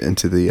into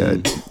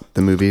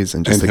the movies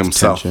and just And like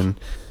himself. tension.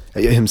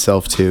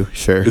 Himself, too,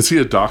 sure. is he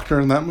a doctor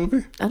in that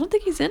movie? I don't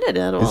think he's in it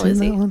at all, Is he in is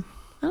that he? one?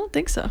 I don't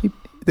think so.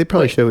 They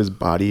probably show his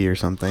body or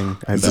something.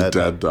 I He's bet. a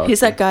dead doctor.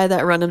 He's that guy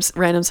that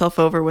ran himself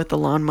over with the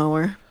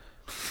lawnmower.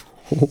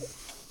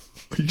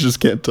 You just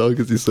can't tell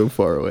because he's so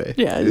far away.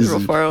 Yeah, he's real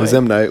far away. Is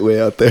M. Night way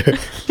out there?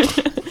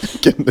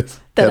 Getting his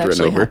That head run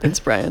actually over. happens,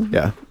 Brian.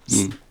 Yeah.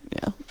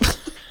 Yeah.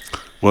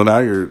 Well, now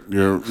you're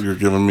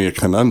giving me a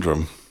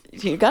conundrum.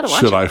 You gotta watch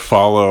Should it. I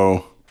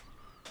follow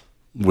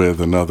with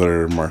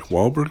another Mark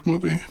Wahlberg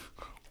movie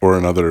or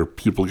another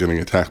people getting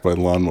attacked by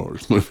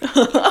lawnmowers movie?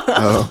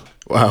 Oh,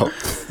 wow.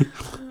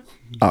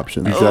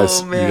 Options. You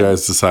guys, man. you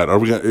guys decide. Are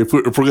we gonna if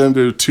we're gonna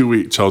do 2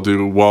 each? I'll do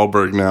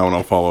Wahlberg now, and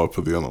I'll follow up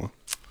with the other one.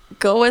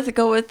 Go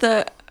with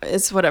the.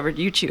 It's whatever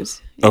you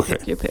choose. Okay.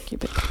 You pick.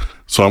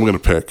 So I'm gonna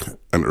pick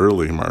an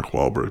early Mark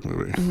Wahlberg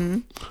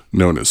movie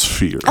known as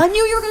Fear. I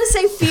knew you were gonna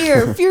say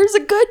Fear. Fear's a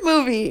good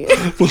movie.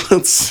 Well,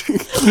 let's see.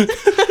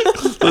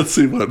 Let's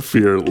see what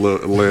Fear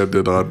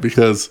landed on,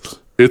 because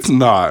It's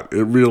not.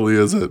 It really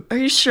isn't. Are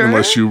you sure?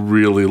 Unless you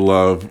really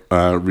love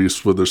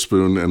Reese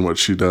Witherspoon and what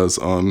she does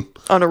on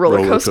On a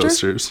roller coaster?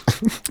 coasters.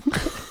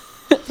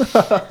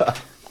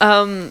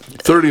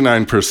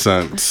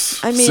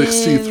 39%. I mean-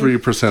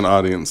 63%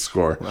 audience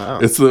score. Wow.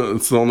 It's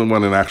the only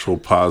one in actual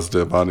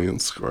positive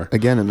audience score.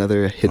 Again,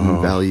 another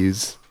hidden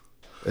values,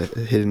 a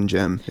hidden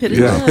gem.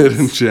 Hidden Yeah, gems.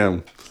 hidden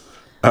gem.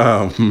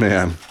 Oh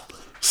man.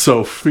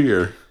 So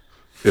Fear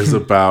is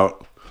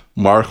about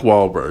Mark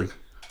Wahlberg,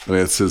 and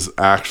it's his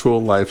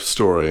actual life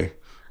story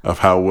of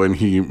how when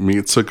he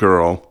meets a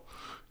girl,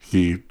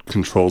 he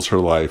controls her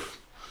life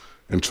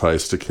and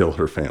tries to kill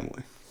her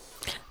family.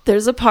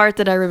 There's a part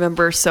that I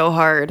remember so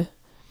hard,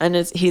 and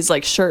he's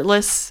like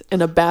shirtless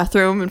in a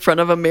bathroom in front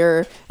of a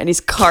mirror, and he's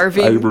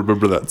carving. I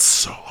remember that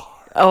so hard.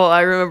 Oh,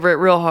 I remember it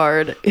real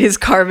hard. He's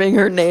carving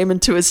her name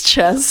into his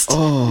chest.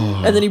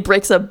 Oh. And then he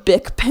breaks a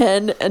Bic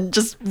pen and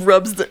just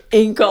rubs the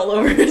ink all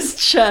over his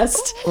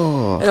chest.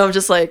 Oh. And I'm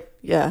just like,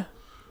 yeah,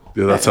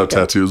 Yeah, that's how Okay.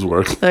 tattoos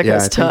work. that Yeah,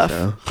 guy's I think tough.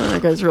 so.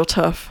 That guy's real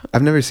tough.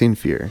 I've never seen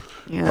Fear.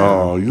 Yeah.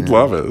 Oh, you'd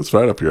love it. It's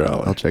right up your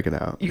alley. I'll check it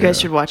out. You guys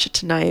should watch it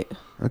tonight.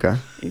 Okay.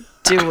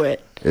 Do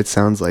it. It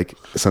sounds like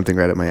something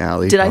right up my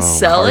alley. Did I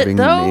sell it, Carving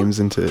though? names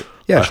into.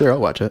 Yeah, sure.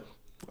 I'll watch it.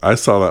 I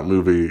saw that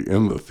movie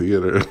in the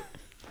theater.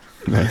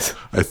 Nice.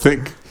 I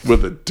think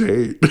with a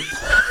date.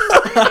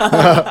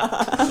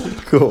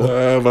 Cool.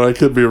 But I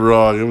could be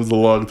wrong. It was a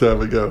long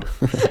time ago.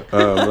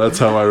 That's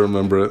how I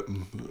remember it.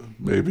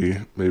 Maybe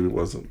it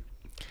wasn't.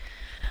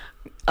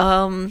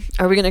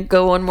 Are we gonna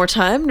go one more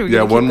time? Are we Yeah,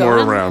 gonna keep one more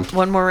going? round.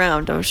 One more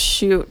round. Oh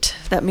shoot.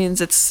 That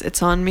means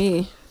it's on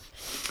me.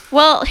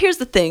 Well, here's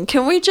the thing.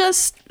 Can we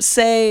just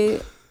say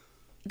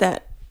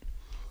that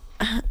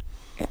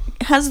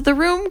has the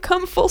room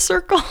come full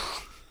circle?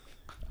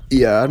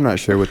 Yeah, I'm not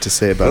sure what to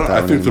say about that. I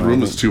one think the anymore.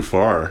 room is too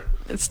far.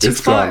 It's too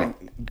far. gone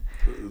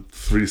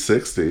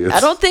 360. It's, I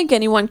don't think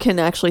anyone can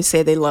actually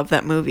say they love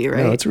that movie,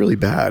 right? No, it's really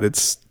bad.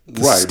 It's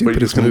the right, but you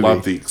stupidest can movie.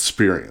 love the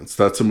experience.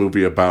 That's a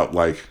movie about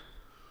like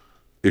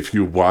if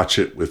you watch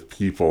it with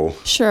people,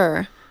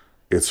 Sure.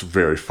 it's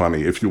very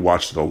funny. If you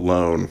watch it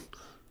alone,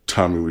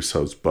 Tommy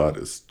Wiseau's butt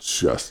is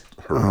just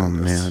Oh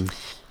horrendous. man,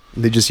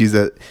 they just use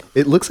that.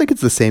 It looks like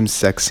it's the same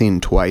sex scene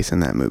twice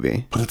in that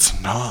movie, But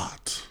it's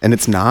not. and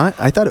it's not.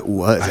 I thought it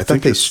was. I thought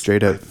think they it's-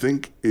 straight I up.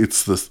 think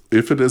it's this.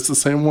 If it is the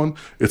same one,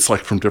 it's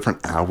like from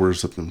different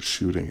hours of them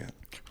shooting it.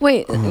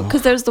 Wait,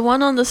 because there's the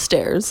one on the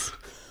stairs,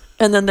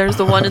 and then there's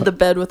the one in the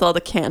bed with all the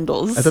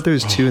candles. I thought there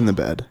was two in the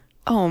bed.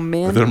 Oh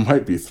man, There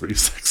might be 3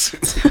 sex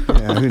scenes.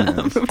 Yeah, who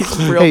knows? it's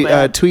real Hey,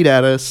 bad. tweet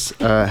at us.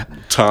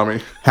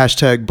 Tommy,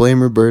 Hashtag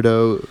blame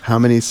Roberto. How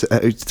many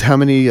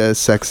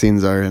sex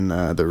scenes are in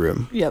the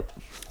room? Yep.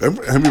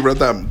 have you read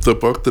the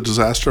book, The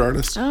Disaster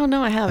Artist? Oh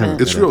no, I haven't.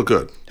 It's real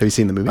good. Have you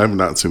seen the movie? I have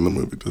not seen the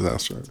movie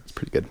Disaster Artist. It's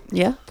pretty good.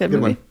 Yeah, good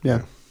Good movie. one.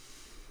 Yeah.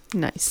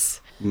 Nice.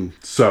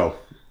 So,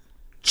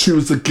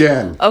 choose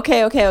again.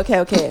 Okay.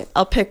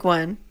 I'll pick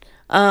one.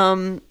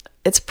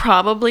 It's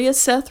probably a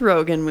Seth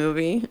Rogen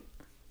movie.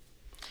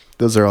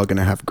 Those are all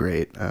gonna have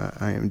great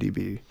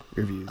IMDb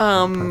reviews.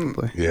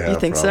 Probably. Yeah, You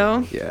think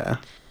probably. so? Yeah.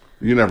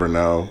 You never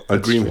know. A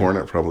Green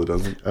Hornet probably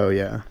doesn't. Oh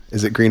yeah.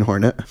 Is it Green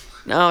Hornet?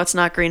 No, it's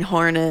not Green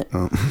Hornet.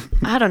 Oh.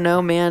 I don't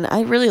know, man.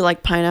 I really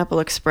like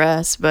Pineapple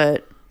Express,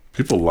 but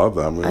People love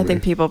that movie. I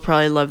think people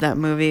probably love that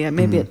movie.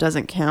 Maybe it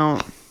doesn't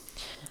count.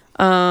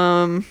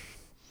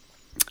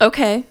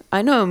 Okay,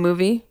 I know a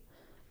movie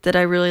that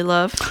I really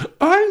love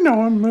I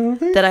know a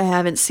movie. that I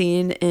haven't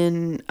seen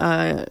in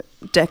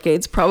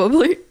decades,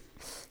 probably.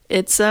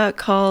 It's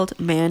called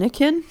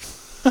Mannequin,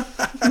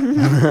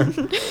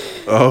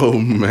 Oh,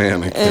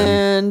 Mannequin.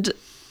 and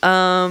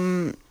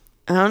I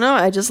don't know.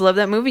 I just love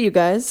that movie, you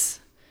guys.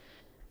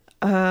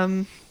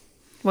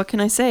 What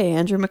can I say?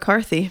 Andrew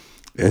McCarthy.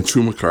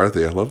 Andrew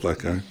McCarthy. I love that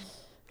guy.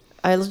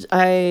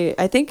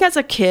 I think as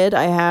a kid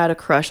I had a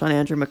crush on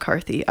Andrew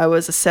McCarthy. I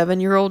was a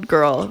 7-year-old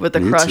girl with a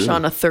Me crush too.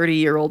 on a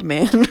 30-year-old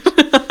man.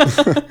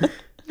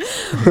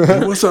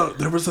 There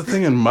was a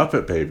thing in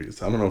Muppet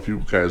Babies. I don't know if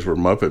you guys were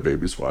Muppet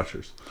Babies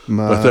watchers,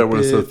 but there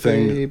was a Muppet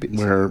thing Babies.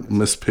 where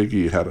Miss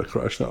Piggy had a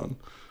crush on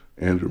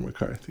Andrew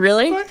McCarthy.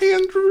 Really? Hi,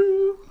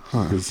 Andrew.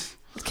 He's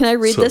Can I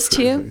read so this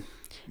to you? crazy.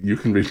 You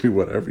can read me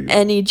whatever you want.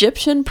 An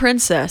Egyptian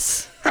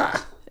princess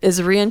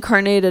is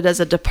reincarnated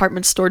as a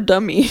department store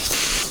dummy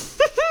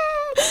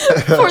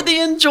for the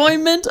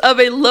enjoyment of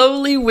a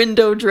lowly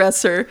window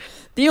dresser,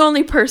 the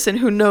only person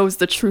who knows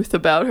the truth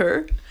about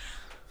her.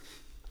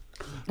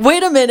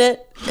 Wait a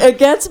minute, it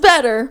gets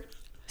better.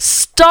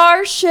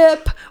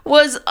 Starship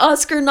was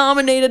Oscar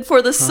nominated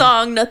for the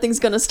song Nothing's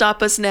Gonna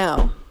Stop Us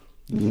Now.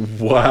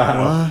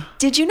 Wow.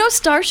 Did you know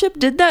Starship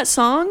did that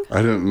song?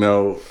 I didn't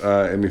know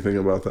anything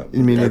about that.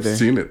 Me I've neither.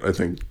 seen it, I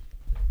think.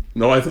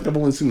 No, I think I've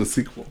only seen the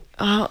sequel.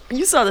 Oh,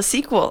 you saw the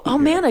sequel. Oh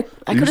man, I It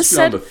could have used to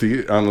said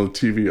be on the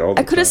TV all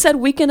the I could have time. said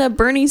Weekend at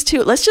Bernie's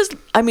too. Let's just,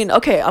 I mean,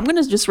 okay, I'm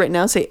gonna just right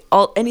now say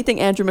anything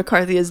Andrew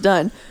McCarthy has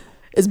done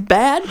is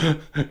bad,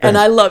 and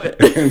I love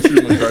it.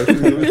 Andrew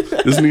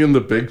McCarthy. Isn't he in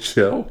The Big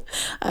Chill?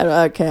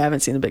 Okay, I haven't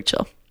seen The Big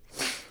Chill,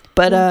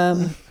 but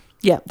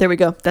yeah, there we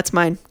go. That's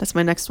mine. That's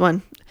my next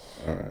one.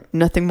 All right.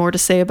 Nothing more to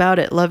say about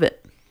it. Love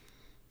it.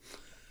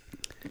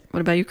 What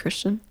about you,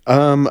 Christian?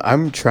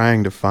 I'm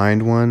trying to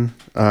find one.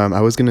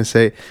 I was gonna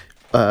say,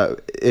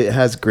 it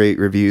has great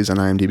reviews on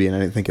IMDb, and I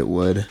didn't think it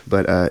would.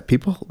 But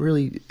people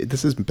really,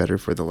 this is better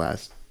for the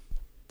last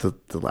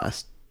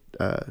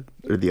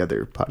or the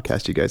other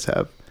podcast you guys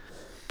have.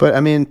 But I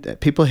mean,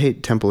 people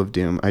hate Temple of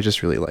Doom. I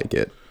just really like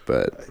it.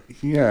 But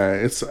Yeah,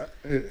 it's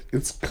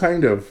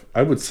kind of,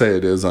 I would say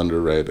it is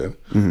underrated.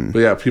 But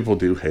yeah, people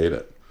do hate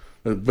it.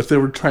 But they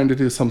were trying to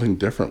do something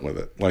different with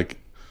it. Like,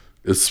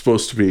 it's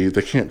supposed to be,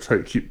 they can't try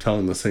to keep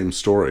telling the same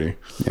story.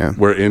 Yeah.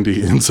 Where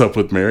Indy ends up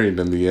with Marion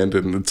in the end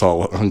and it's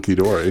all hunky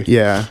dory.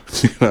 yeah,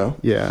 You know?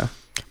 yeah.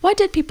 Why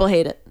did people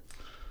hate it?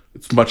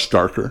 It's much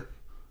darker.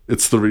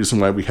 It's the reason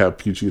why we have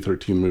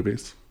PG-13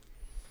 movies.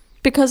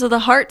 Because of the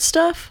heart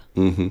stuff?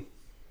 Mm-hmm.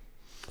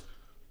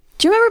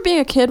 Do you remember being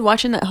a kid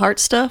watching that heart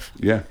stuff?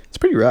 Yeah. It's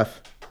pretty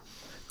rough.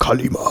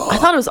 Kalima. I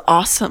thought it was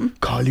awesome.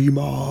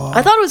 Kalima.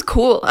 I thought it was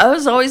cool. I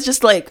was always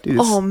just like, Dude,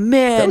 it's- oh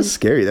man. That was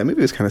scary. That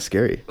movie was kind of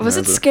scary. Was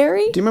it Do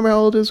scary? you remember how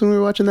old it was when we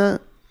were watching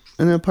that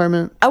in the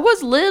apartment? I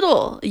was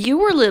little. You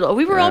were little.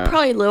 We were all Yeah.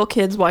 probably little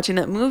kids watching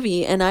that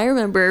movie. And I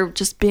remember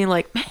just being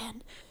like,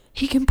 man,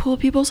 he can pull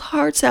people's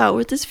hearts out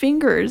with his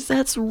fingers.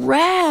 That's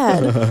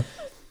rad.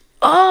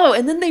 Oh,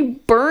 and then they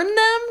burn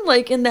them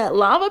like in that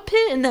lava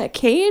pit in that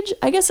cage.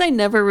 I guess I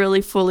never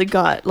really fully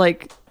got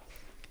like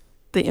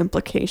the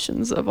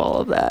implications of all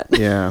of that.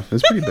 Yeah, it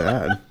was pretty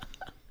bad.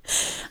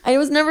 I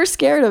was never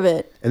scared of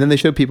it. And then they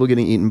showed people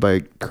getting eaten by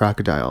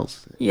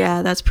crocodiles.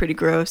 Yeah, that's pretty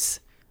gross.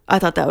 I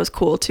thought that was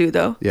cool too,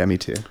 though. Yeah, me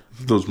too.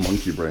 Those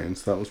monkey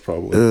brains. That was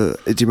probably... Do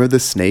you remember the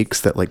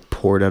snakes that like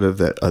poured out of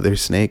that other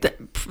snake?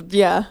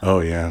 Yeah.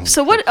 Oh, yeah.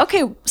 So what?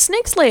 Okay,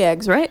 snakes lay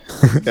eggs, right?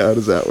 How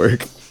does that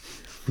work?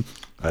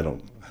 I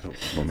don't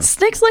know.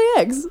 Snakes lay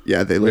eggs.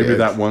 Yeah, they lay Maybe eggs.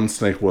 that one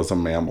snake was a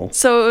mammal.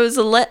 So it was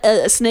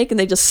a snake, and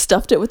they just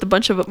stuffed it with a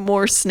bunch of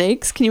more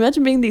snakes. Can you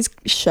imagine being these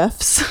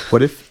chefs?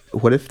 What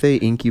if they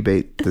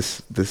incubate the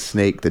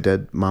snake, the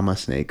dead mama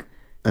snake,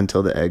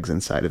 until the eggs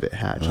inside of it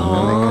hatch? And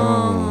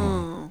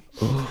then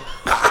they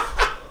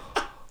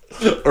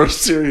Our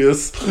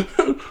serious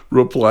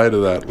reply to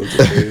that was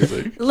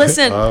amazing.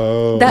 Listen,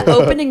 that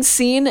opening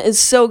scene is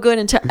so good,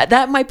 and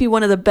that might be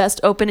one of the best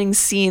opening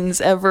scenes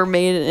ever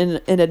made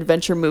in an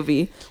adventure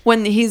movie.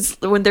 When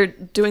they're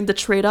doing the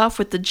trade off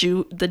with the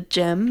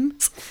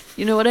gems,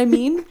 you know what I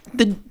mean?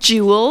 The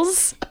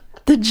jewels,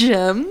 the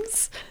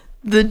gems,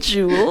 the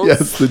jewels.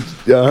 yes,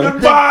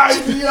 Goodbye,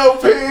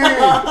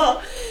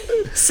 DOP!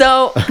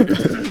 So,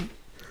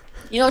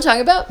 you know what I'm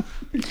talking about?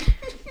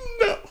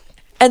 No.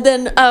 And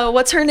then,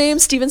 what's her name?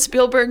 Steven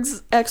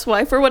Spielberg's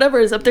ex-wife or whatever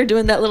is up there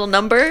doing that little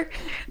number.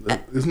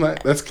 Isn't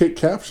that's Kate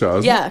Capshaw?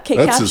 Isn't Yeah, it? Kate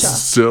That's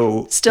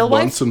Capshaw. his Still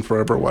wife? once and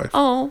forever wife.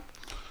 Oh.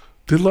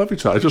 They love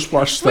each other. I just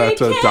watched We that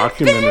can't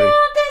documentary. build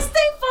this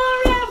thing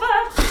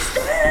forever.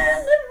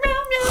 Stand and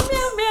meow, meow,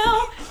 meow,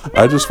 meow.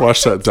 I just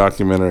watched that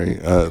documentary,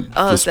 the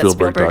Oh, that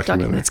Spielberg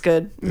documentary. It's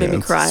good. Made me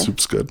it's cry.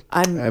 Soup's good.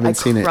 I haven't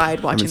seen it.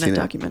 cried watching Haven't seen that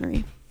it.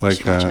 documentary.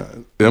 Like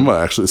Emma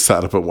actually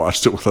sat up and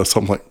watched it with us.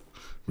 I'm like,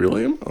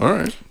 really? All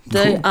right.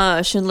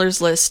 The Schindler's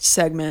List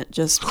segment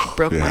just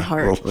broke my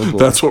heart. Well,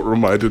 that's what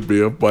reminded me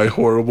of my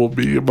horrible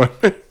bee in my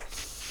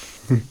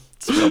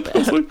It's real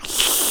bad.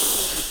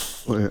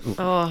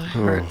 Oh, it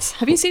hurts.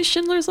 Have you seen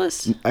Schindler's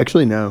List?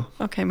 Actually, no.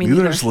 Okay, me Neither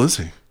neither. is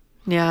Lizzie.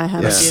 Yeah, I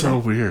haven't That's either. so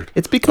weird.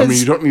 It's because I mean,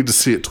 you don't need to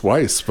see it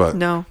twice, but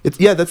No.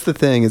 that's the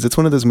thing. Is it's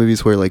one of those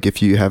movies where like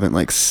if you haven't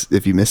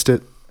if you missed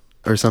it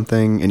or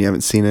something and you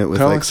haven't seen it with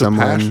Kinda like like The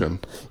someone, Passion.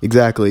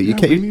 exactly. You yeah,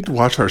 can't. we need to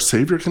watch our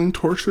Savior getting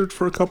tortured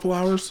for a couple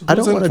hours. I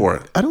don't Who's in for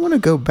want it. to. I don't want to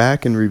go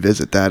back and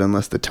revisit that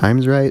unless the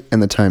time's right,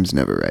 and the time's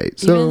never right.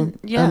 So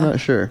I'm not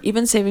sure.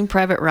 Even Saving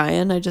Private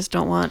Ryan, I just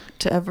don't want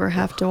to ever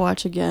have to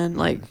watch again.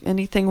 Like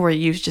anything where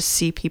you just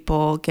see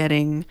people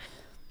getting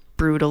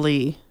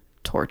brutally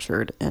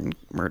tortured and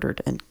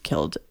murdered and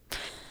killed.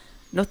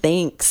 No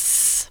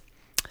thanks.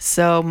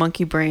 So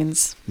Monkey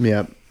Brains.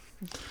 Yeah.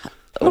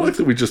 I like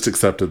that we just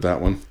accepted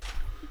that one.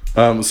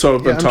 So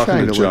I've been I'm talking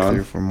trying to to look through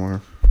John, for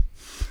more.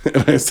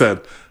 and I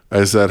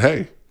said,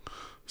 hey,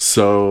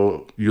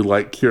 so you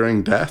like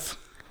curing death?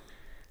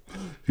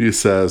 He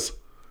says,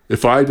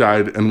 if I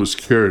died and was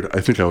cured,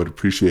 I think I would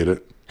appreciate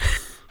it.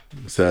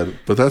 I said,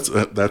 but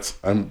that's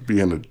I'm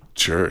being a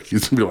jerk.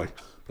 He's gonna be like,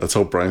 that's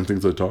how Brian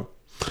thinks I talk.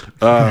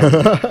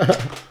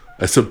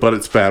 I said, but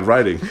it's bad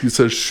writing. He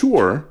says,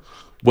 sure.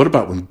 What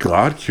about when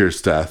God cures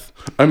death?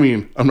 I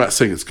mean, I'm not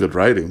saying it's good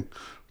writing,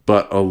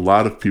 but a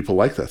lot of people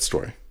like that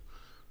story.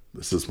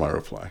 This is my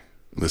reply.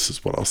 This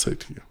is what I'll say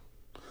to you.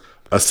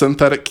 A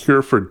synthetic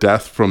cure for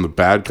death from the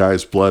bad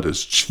guy's blood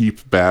is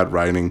cheap, bad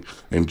writing,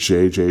 and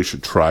JJ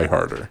should try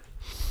harder.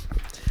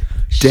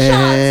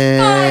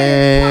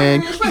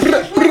 Dang.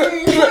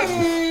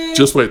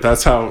 Just wait.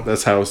 That's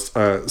how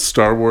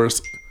Star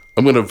Wars.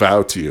 I'm going to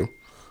vow to you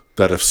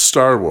that if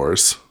Star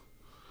Wars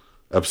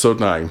Episode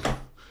 9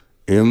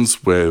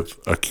 ends with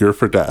a cure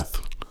for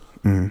death,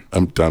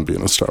 I'm done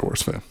being a Star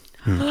Wars fan.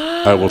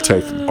 I will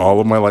take all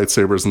of my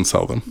lightsabers and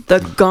sell them. The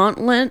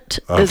gauntlet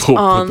is will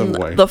put them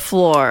away. on the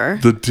floor.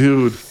 The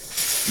dude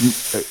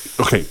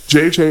Okay,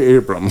 J.J.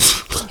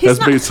 Abrams has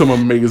made some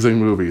amazing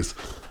movies.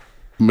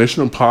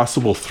 Mission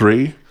Impossible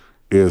 3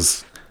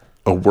 is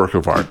a work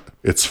of art.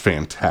 It's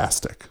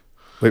fantastic.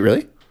 Wait,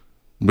 really?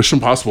 Mission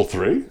Impossible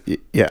 3?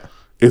 Yeah.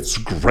 It's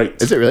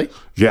great. Is it really?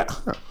 Yeah.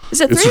 Is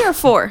it 3 or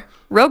 4?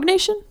 Rogue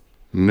Nation?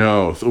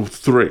 No,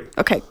 3.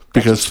 Okay.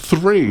 Because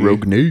 3,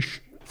 Rogue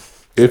Nation.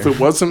 if it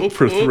wasn't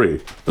for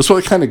 3, that's why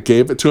they kind of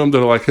gave it to him.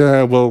 They're like,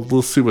 well,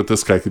 we'll see what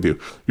this guy can do.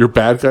 Your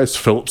bad guy's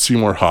Philip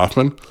Seymour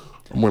Hoffman.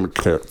 I'm going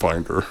to can't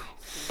find her.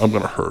 I'm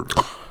going to hurt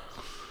her.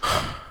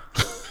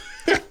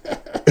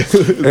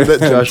 Is that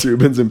Josh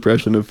Rubin's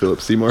impression of Philip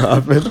Seymour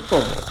Hoffman?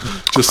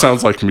 Just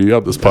sounds like me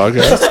on this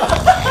podcast.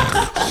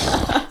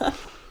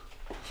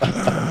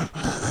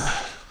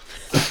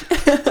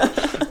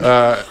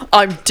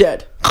 I'm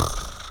dead.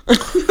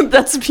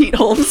 That's Pete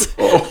Holmes.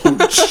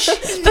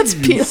 That's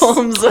Pete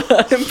Holmes'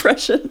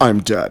 impression. I'm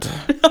dead.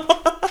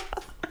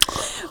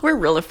 We're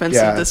real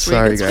offensive Yeah, this week.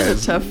 sorry, It's been a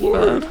guys.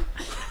 tough.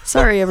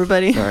 Sorry,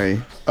 everybody.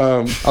 Sorry.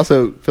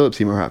 Also, Philip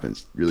Seymour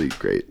Hoffman's really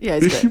great. Yeah,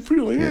 he's He good.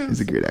 really Yeah, is.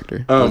 he's a great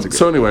actor. Was a great-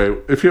 So anyway,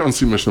 if you haven't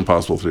seen Mission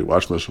Impossible 3,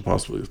 watch Mission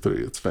Impossible 3.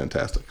 It's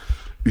fantastic.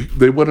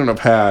 They wouldn't have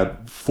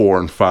had 4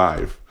 and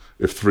 5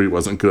 if 3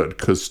 wasn't good,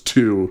 because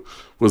 2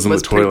 was in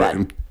Was the pretty toilet. bad.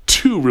 And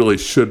 2 really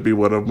should be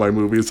one of my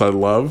movies I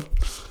love.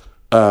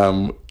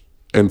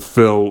 And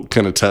Phil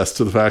can attest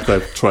to the fact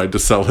I've tried to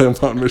sell him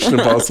on Mission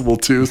Impossible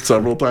 2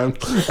 several times.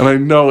 And I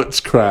know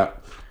it's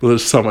crap, but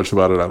there's so much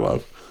about it I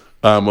love.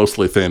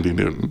 Mostly Thandie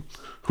Newton,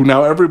 who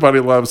now everybody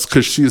loves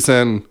because she's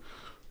in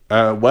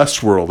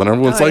Westworld, and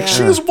everyone's like,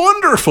 yeah. she's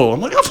wonderful.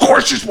 I'm like, of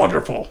course she's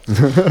wonderful.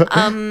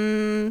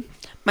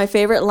 My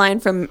favorite line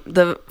from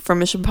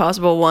Mission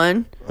Impossible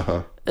 1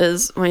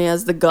 is when he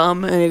has the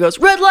gum and he goes,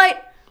 red light,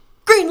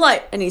 green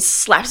light, and he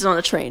slaps it on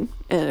the train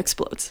and it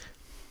explodes.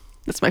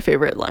 That's my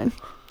favorite line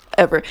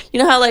ever. You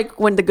know how like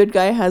when the good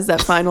guy has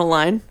that final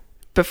line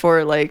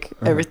before like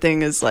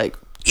everything is like,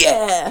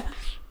 yeah,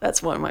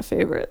 that's one of my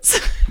favorites.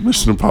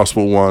 Mission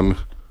Impossible 1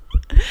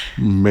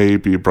 may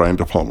be Brian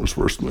De Palma's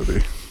worst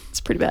movie. It's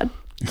pretty bad.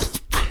 It's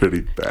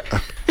pretty bad.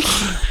 I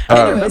don't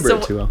Anyway, remember so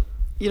it too well.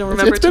 You don't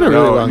remember it's it been too a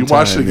well? really No, long you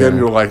watch it time, again, yeah.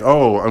 you're like,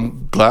 oh,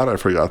 I'm glad I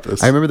forgot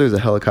this. I remember there was a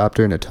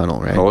helicopter in a tunnel,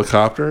 right?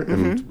 Helicopter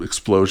and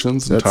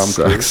explosions and That Tom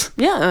Cruise. sucks.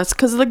 Yeah, that's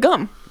because of the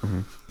gum.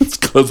 It's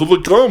because of the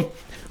gum.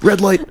 Red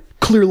light,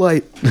 clear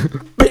light.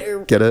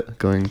 Get it?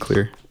 Going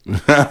clear.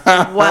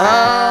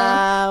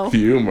 Wow.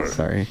 Humor.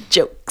 Sorry.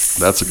 Jokes.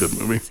 That's a good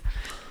movie.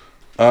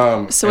 So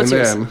And what's yours?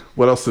 then,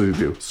 what else did he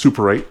do?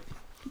 Super 8.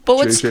 But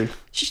what's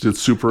JJ did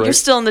Super 8. you're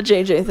still in the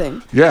JJ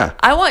thing. Yeah.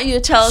 I want you to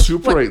tell us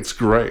Super what, 8's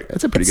great.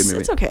 That's a pretty good movie.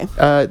 It's okay.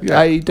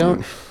 I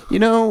don't. You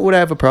know what I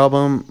have a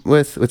problem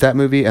with that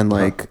movie and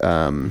like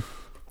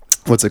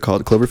what's it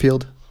called?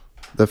 Cloverfield,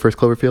 the first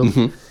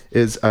Cloverfield,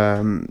 is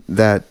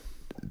that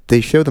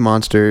they show the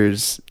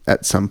monsters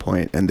at some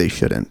point and they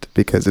shouldn't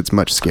because it's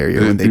much scarier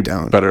when It'd they be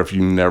don't. better if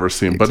you never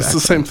see them. But it's the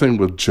Exactly. same thing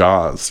with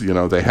Jaws. You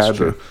know, they had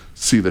true. to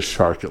see the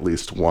shark at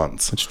least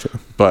once. That's true.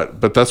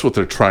 But that's what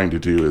they're trying to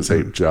do is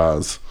ape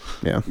Jaws.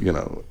 Yeah. You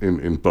know,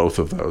 in both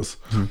of those.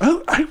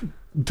 I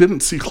didn't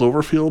see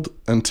Cloverfield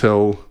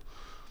until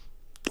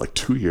like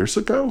 2 years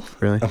ago.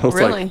 Really? And I was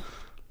Really? like,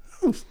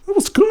 oh, that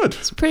was good.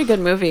 It's a pretty good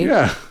movie.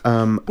 Yeah.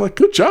 Like,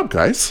 good job,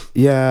 guys.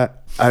 Yeah,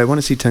 I want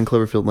to see 10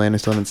 Cloverfield Lane. I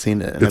still haven't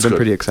seen it, and I've It's been good.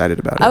 pretty excited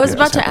about it. I was Yeah,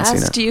 about just to haven't seen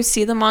ask, it. do you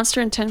see the monster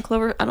in 10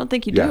 Clover? I don't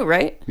think you Yeah. do,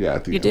 right? Yeah.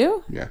 At the You end.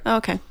 do? Yeah. Oh,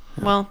 okay.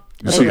 Well,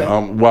 You see,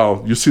 anyway.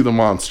 well, you see the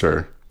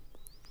monster.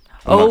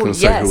 I'm not going to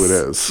say who it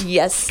is.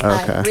 Yes,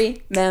 I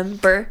Okay.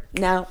 remember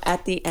now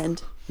at the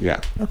end. Yeah.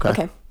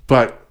 Okay.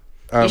 But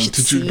should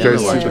did you see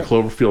guys like the it.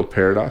 Cloverfield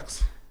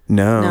Paradox?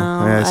 No, No,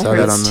 I saw heard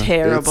that it's on the.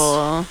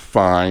 terrible. It's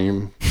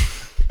fine.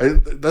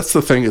 That's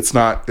the thing. It's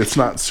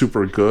not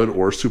super good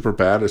or super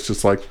bad. It's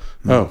just like,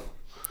 oh,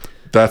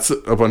 that's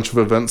a bunch of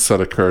events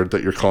that occurred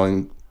that you're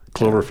calling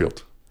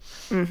Cloverfield.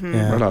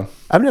 Yeah. Right on.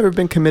 I've never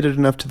been committed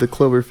enough to the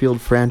Cloverfield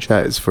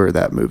franchise for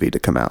that movie to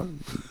come out.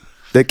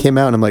 That came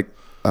out, and I'm like,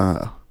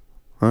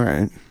 all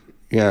right,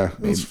 Yeah,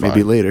 it's fine.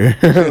 maybe later.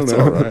 I don't It's know.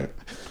 all right.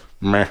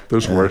 Meh,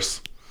 there's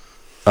worse.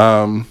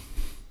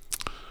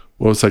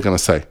 What was I going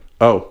to say?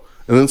 Oh,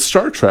 and then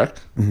Star Trek,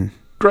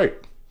 great.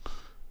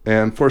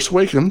 And Force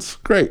Awakens,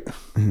 great.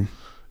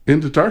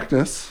 Into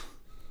Darkness,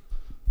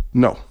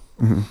 no.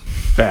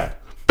 Bad.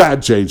 Bad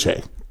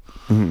JJ.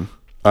 And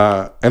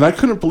I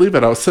couldn't believe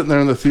it. I was sitting there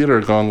in the theater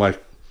going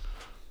like,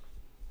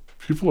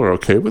 people are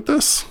okay with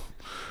this?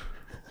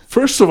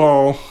 First of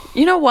all,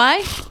 You know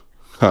why?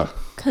 huh,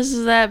 Because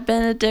of that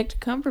Benedict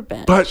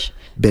Cumberbatch. But-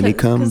 Benny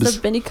Because Combs.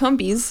 of Benny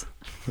Cumbies.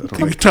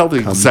 you tell the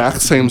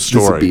exact same This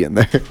will be story. in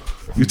there.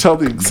 You tell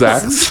the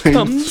exact same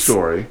Comes.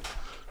 story,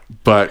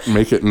 but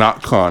make it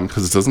not Khan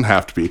because it doesn't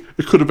have to be.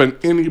 It could have been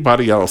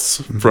anybody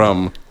else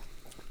from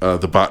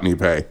the Botany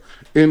Bay,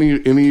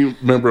 any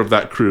member of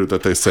that crew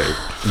that they saved,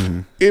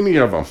 any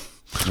of them,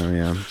 Oh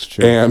yeah, it's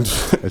true. and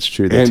That's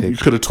true. They and take- you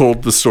could have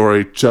told the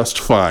story just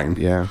fine.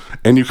 Yeah.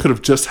 and you could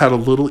have just had a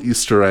little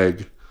Easter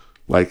egg,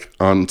 like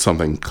on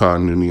something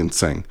Khan Noonien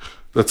Singh.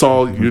 That's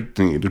all you'd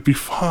need. It'd be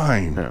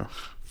fine. Yeah.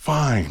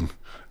 fine.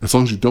 As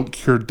long as you don't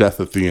cure death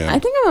at the end. I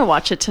think I'm gonna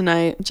watch it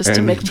tonight just to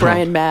And make you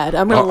Brian don't- mad.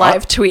 I'm gonna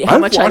live tweet how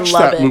much I I've watched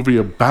love that it. movie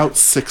about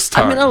 6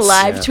 times. I'm gonna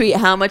live tweet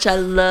how much I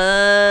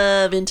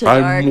love Into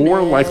I'm Darkness.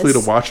 more likely to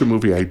watch a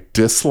movie I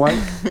dislike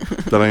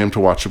than I am to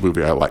watch a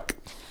movie I like.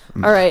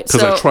 All right, Because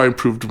so I try and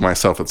prove to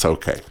myself it's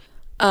okay.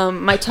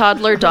 my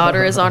toddler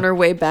daughter is on her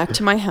way back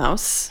to my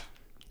house.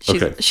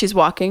 She's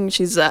walking.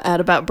 She's at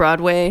about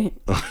Broadway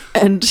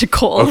and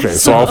Cole. Okay,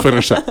 so I'll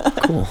finish that.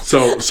 Cool.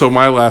 So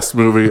my last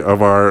movie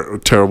of our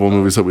terrible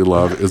movies that we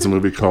love is a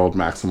movie called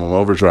Maximum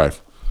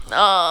Overdrive.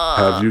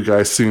 Have you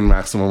guys seen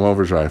Maximum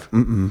Overdrive? I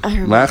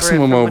remember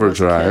Maximum it from when I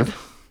was a kid.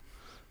 Overdrive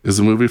is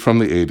a movie from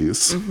the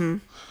 80s. Mm-hmm.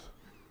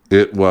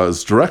 It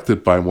was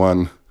directed by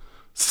one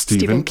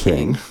Stephen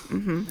King.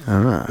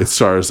 It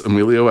stars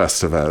Emilio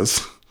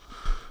Estevez,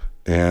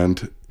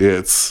 and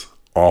it's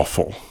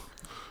awful,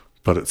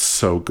 but it's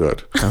so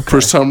good.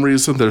 For some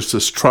reason, there's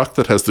this truck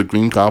that has the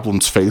Green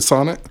Goblin's face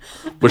on it,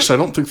 which I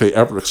don't think they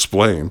ever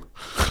explain.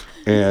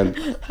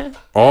 And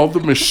all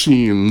the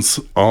machines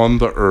on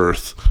the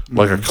Earth,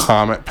 like a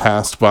comet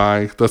passed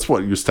by. That's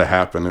what used to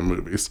happen in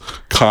movies.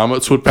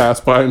 Comets would pass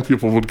by and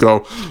people would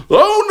go,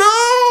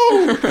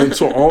 "Oh no!" And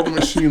so all the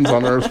machines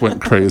on Earth went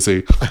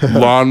crazy.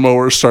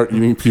 Lawnmowers start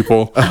eating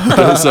people.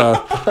 There's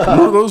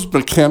remember those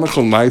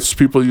mechanical knives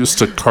people used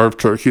to carve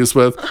turkeys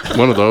with?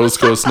 One of those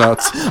goes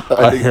nuts.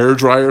 A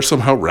hairdryer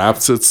somehow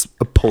wraps its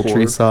A poultry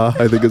cord. saw,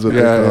 I think is what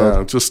they're called.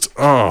 Yeah, just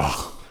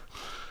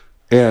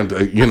and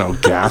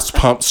gas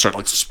pumps start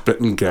like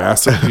spitting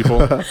gas at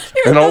people,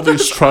 and all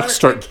these trucks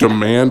start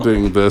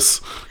demanding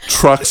this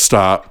truck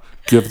stop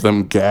give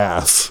them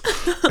gas.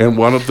 And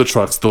one of the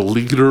trucks, the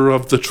leader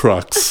of the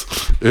trucks,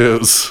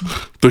 is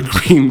the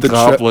Green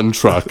Goblin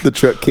truck, The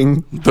Truck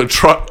King. the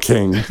Truck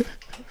King.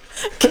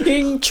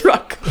 King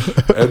Truck.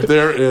 And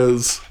there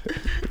is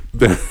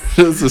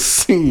a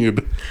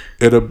scene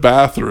in a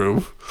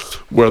bathroom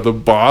where the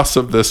boss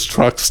of this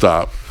truck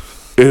stop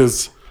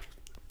is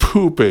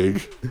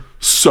pooping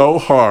so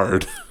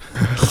hard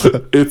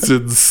it's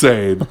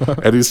insane,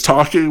 and he's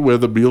talking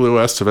with Emilio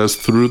Estevez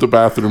through the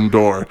bathroom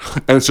door,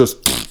 and it's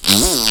just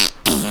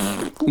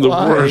the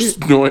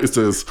worst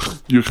noises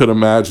you could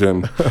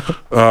imagine.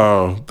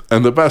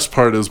 And the best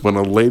part is when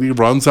a lady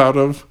runs out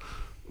of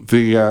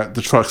the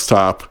truck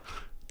stop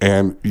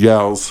and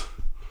yells,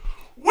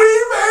 "We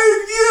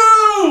made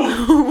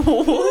you!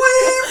 We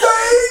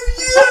made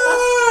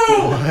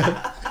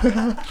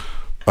you!"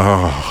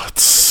 Oh,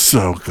 it's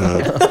so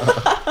good.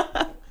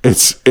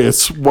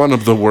 It's one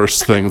of the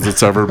worst things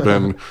that's ever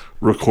been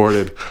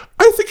recorded.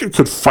 I think it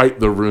could fight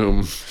The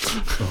Room.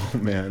 Oh,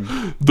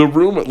 man. The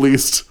Room at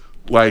least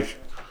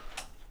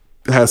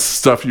has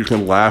stuff you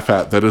can laugh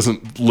at that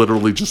isn't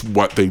literally just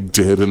what they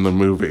did in the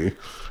movie.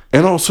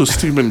 And also,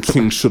 Stephen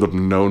King should have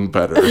known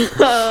better.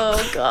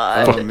 Oh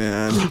God. Oh,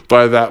 man.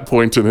 By that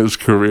point in his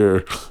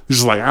career, he's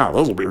just like,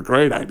 this will be a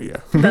great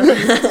idea.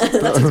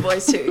 That's his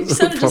voice too. You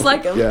sounded just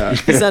like him. Yeah.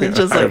 You sounded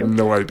just I like have him.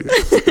 no idea.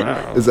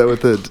 Wow. Is that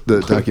what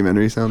the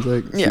documentary sounds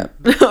like? Yeah.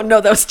 No,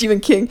 that was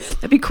Stephen King.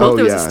 That'd be cool Oh, if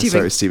there was yeah. a Steven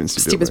Sorry,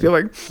 Steven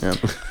Spielberg.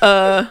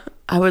 Yeah.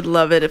 I would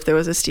love it if there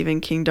was a Stephen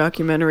King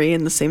documentary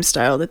in the same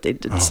style that they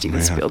did Steven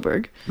man.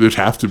 Spielberg. It'd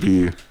have to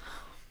be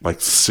like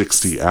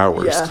 60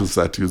 hours Yeah. because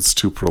that dude's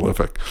too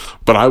prolific.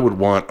 But I would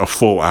want a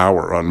full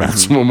hour on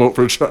Maximum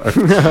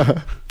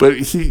Overdrive. But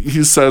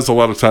he says a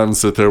lot of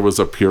times that there was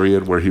a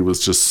period where he was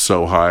just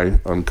so high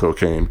on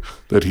cocaine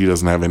that he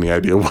doesn't have any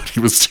idea what he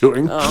was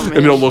doing. man.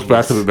 And he'll look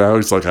back at it now.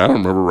 He's like, I don't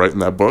remember writing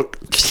that book.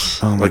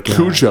 Oh, my Like God.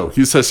 Cujo.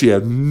 He says he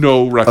had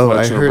no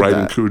recollection of heard writing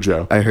that.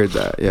 Cujo. I heard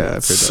that. Yeah, I've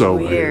heard So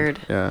Weird.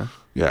 that. Yeah.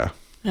 Yeah.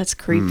 That's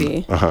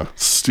creepy.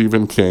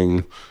 Stephen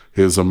King,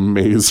 his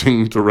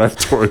amazing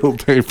directorial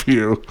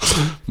debut,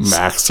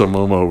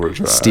 Maximum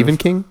Overdrive. Stephen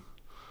King?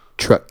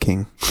 Truck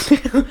King.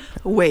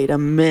 Wait a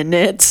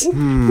minute.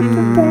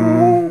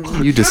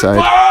 You decide.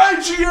 Bye,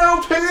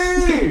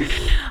 GOP!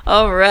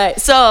 All right.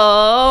 So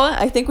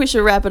I think we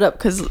should wrap it up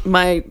because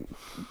my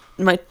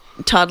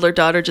toddler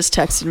daughter just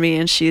texted me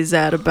and she's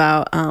at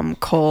about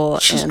Cole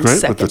She's and great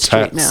Second with the Street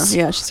text. now.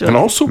 Yeah, she's And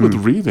really also with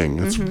reading.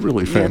 It's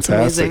really Yeah, it's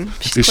fantastic. amazing.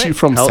 She's Is she quick.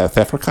 from Help. South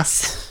Africa?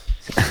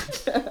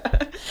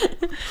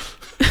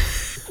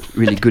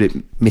 Really good at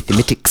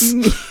mathematics.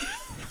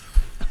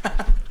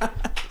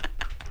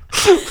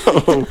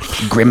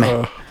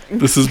 Grim.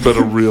 This has been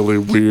a really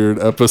weird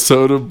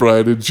episode of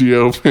Brian and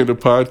Gio made a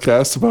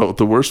podcast about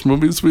the worst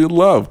movies we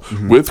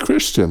love with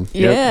Christian.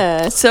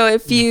 Yeah. So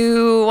if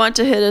you want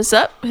to hit us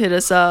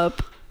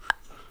up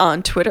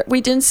on Twitter. We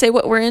didn't say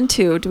what we're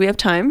into. Do we have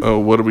time? Oh,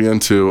 what are we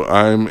into?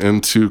 I'm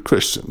into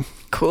Christian.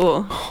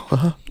 Cool.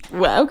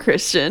 Wow,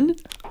 Christian.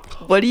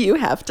 What do you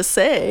have to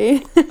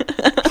say?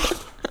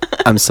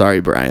 I'm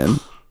sorry, Brian.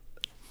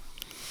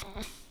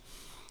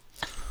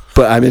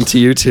 But I'm into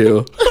you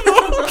too.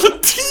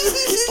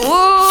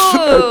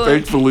 Whoa.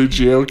 Thankfully,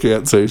 Gio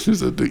can't say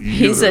she's into either.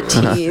 He's a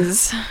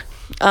tease.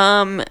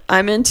 I'm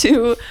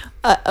into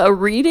a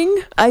reading.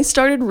 I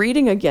started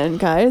reading again,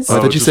 guys. Oh,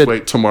 thought you just said-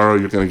 wait. Tomorrow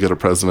you're going to get a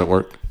present at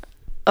work.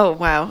 Oh,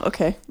 wow.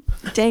 Okay.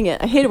 Dang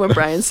it! I hate it when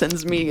Brian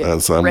sends me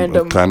As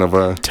random kind of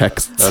a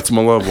Texts. That's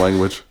my love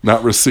language.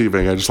 Not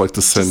receiving. I just like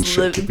to send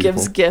shit to people.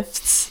 gives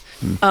gifts.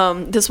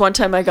 This one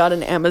time I got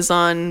an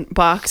Amazon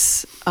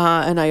box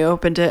and I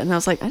opened it and I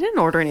was like, I didn't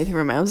order anything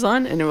from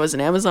Amazon, and it was an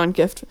Amazon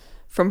gift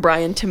from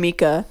Brian to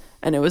Mika,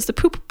 and it was the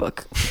poop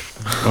book.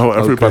 Oh,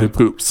 everybody Okay.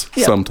 poops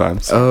Yeah.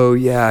 sometimes. Oh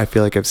yeah, I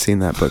feel like I've seen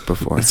that book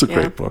before. It's a Yeah.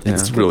 great book. Yeah.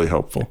 It's really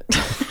helpful.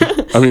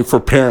 I mean,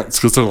 for parents,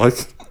 because they're like,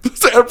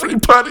 does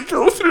everybody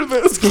go through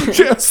this?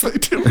 Yes, they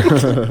do.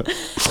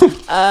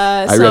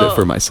 I read it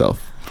for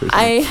myself.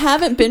 I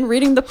haven't been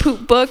reading the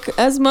poop book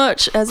as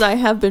much as I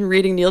have been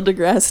reading Neil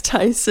deGrasse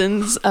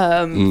Tyson's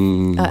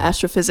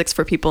Astrophysics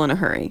for People in a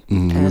Hurry.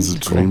 It's a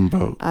dream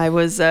boat.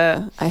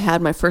 I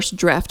had my first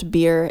draft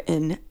beer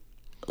in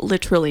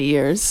literally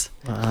years.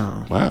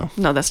 Wow.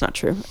 No, that's not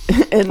true.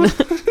 in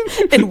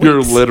You're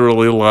weeks.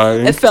 literally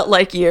lying. It felt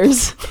like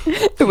years.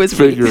 It was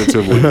weeks.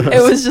 Figuratively.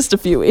 It was just a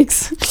few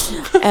weeks.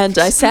 And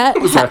I sat.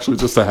 It was actually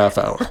just a half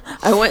hour.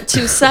 I went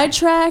to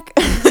Sidetrack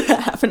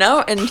half an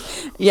hour, and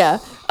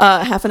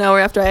half an hour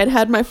after I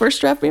had my first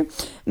draft beer.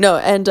 No,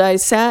 and I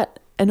sat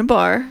in a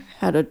bar,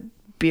 had a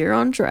beer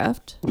on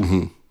draft,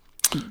 and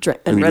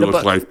And you read a look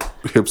book. like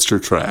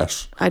hipster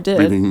trash. I did.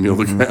 Reading Neil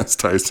deGrasse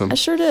Tyson. I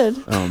sure did.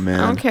 Oh I man.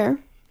 don't care.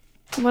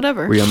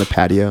 Whatever. Were you on the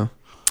patio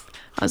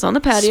I was on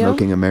the patio.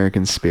 smoking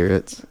American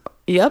spirits?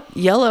 Yep,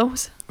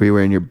 yellows. Were you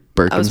wearing your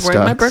Birkenstocks? I was wearing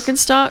my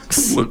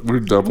Birkenstocks. Look, we're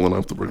doubling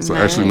up the bricks.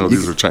 Actually, no, Nice.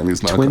 these are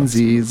Chinese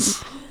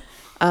knockoffs.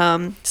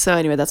 Twinsies. So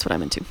anyway, that's what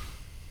I'm into.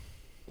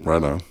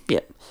 Right on.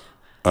 Yep.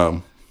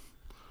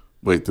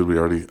 Wait, did we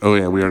already? Oh,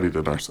 yeah, we already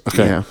did ours.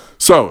 Okay. Yeah.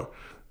 So,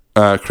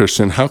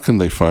 Christian, how can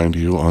they find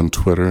you on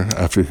Twitter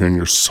after hearing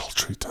your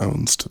sultry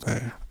tones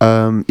today?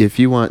 If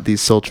you want these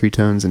sultry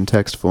tones in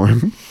text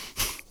form,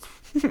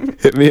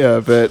 hit me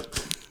up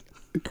at.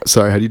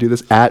 Sorry, how do you do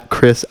this? At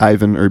Chris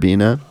Ivan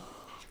Urbina.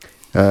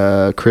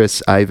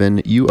 Chris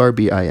Ivan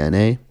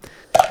Urbina.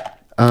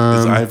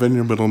 Is Ivan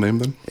your middle name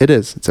then? It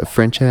is. It's a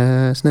French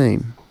ass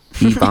name.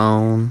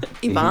 Yvonne.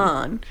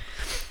 Yvonne.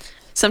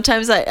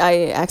 Sometimes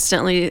I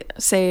accidentally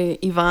say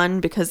Yvonne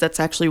because that's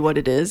actually what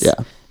it is. Yeah.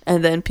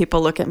 And then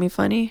people look at me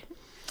funny.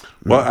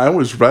 Well, I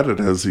always read it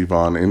as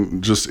Yvonne,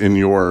 and just in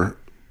your,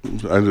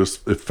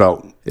 it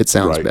felt. It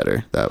sounds right.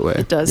 better that way.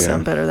 It does Yeah.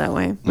 sound better that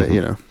way. But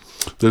you know.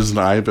 There's an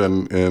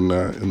Ivan in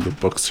the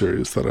book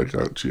series that I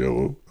got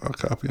Gio a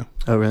copy of,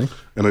 Oh really?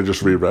 and I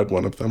just reread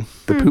one of them.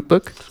 The poop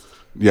book?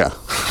 Yeah,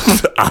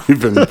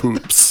 Ivan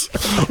poops.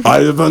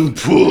 Ivan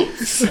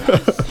poops.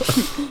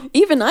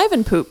 Even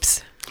Ivan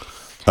poops.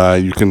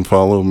 You can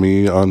follow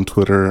me on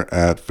Twitter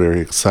at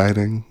Very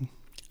Exciting,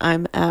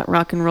 I'm at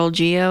Rock and Roll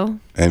Geo.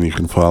 and you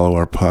can follow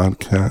our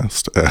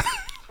podcast at.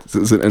 This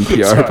is an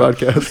NPR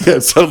podcast. Yeah,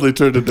 it suddenly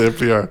turned into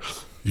NPR.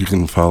 You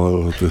can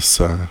follow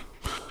this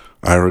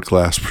Ira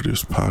Glass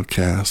produced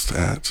podcast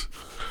at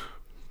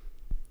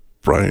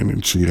Brian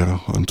and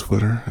Gio on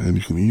Twitter, and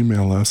you can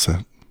email us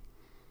at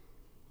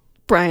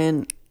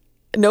Brian.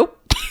 Nope.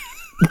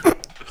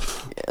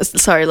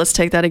 Sorry, let's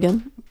take that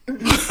again.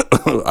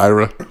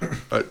 Ira.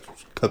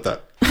 Cut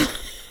that.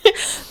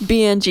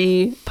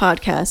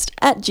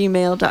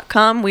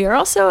 bngpodcast@gmail.com. We are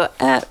also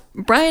at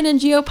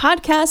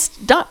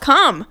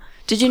brianandgeopodcast.com.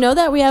 Did you know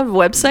that we have a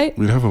website?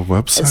 We have a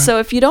website. So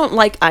if you don't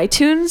like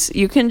iTunes,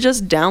 you can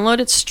just download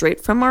it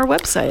straight from our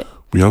website.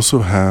 We also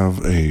have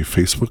a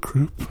Facebook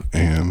group,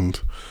 and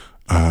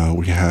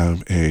we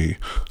have a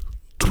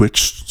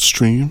Twitch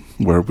stream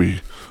where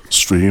we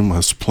stream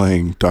us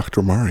playing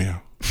Dr.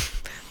 Mario.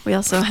 We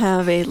also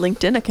have a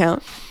LinkedIn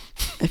account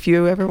if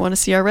you ever want to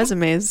see our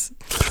resumes.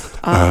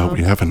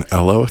 We have an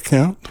Ello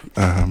account.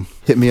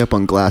 Hit me up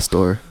on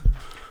Glassdoor.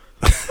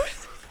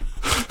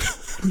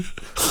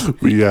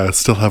 We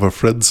still have a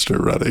Friendster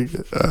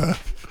running.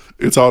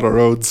 It's on our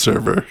own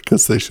server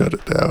because they shut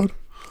it down.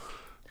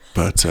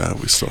 But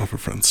we still have a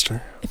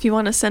Friendster. If you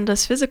want to send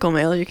us physical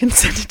mail, you can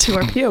send it to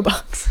our P.O.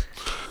 box.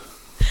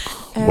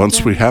 And,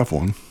 Once we have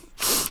one.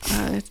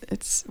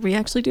 we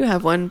actually do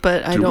have one,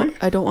 but I Do don't we?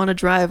 I don't want to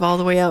drive all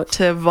the way out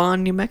to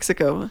Vaughan, New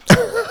Mexico.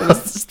 It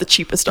was just the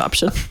cheapest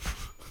option.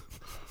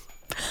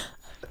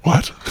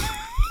 What?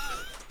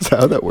 Is that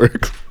how that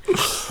works?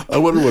 I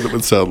wonder what it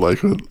would sound like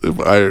if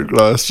Iron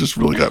Glass just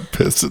really got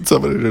pissed at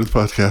somebody during the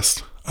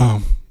podcast.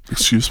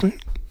 Excuse me?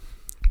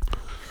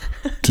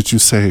 Did you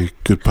say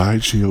goodbye,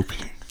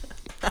 GOP?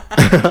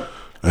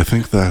 I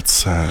think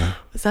that's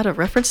Is that a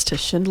reference to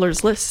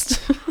Schindler's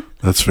List?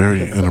 that's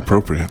very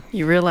inappropriate.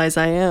 You realize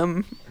I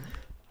am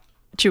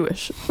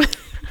Jewish.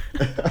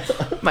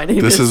 My name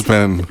This is has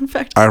been in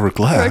fact Ira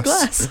Glass, Ira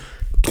Glass.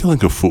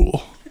 killing a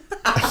fool.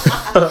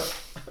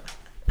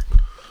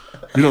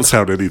 You don't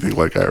sound anything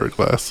like Ira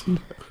Glass.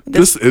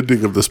 This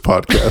ending of this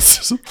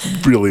podcast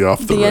is really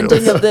off the rails.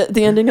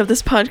 The ending of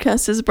this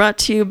podcast is brought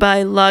to you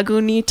by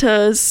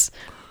Lagunitas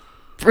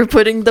for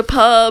putting the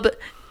pub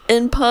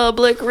in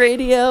public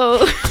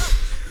radio.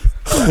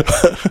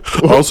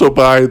 Also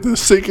by The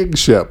Sinking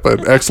Ship,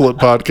 an excellent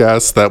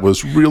podcast that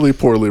was really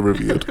poorly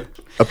reviewed.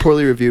 A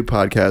poorly reviewed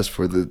podcast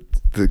for the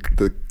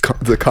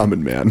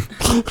common man.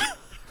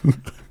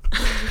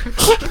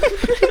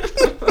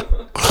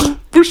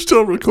 We're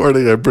still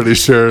recording, I'm pretty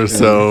sure.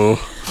 So,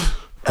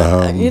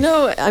 I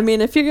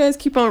mean, if you guys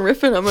keep on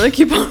riffing, I'm gonna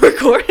keep on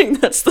recording.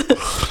 That's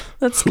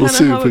kind we'll of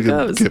see how if we it can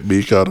goes. get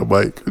Meek on a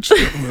mic.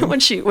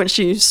 when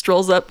she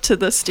strolls up to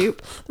the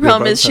stoop. The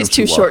problem by is the time she's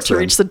she too short walks to in.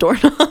 reach the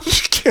doorknob.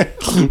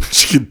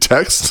 She can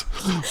text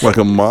like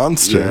a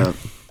monster. Yeah.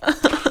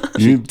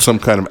 You need some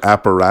kind of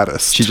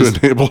apparatus to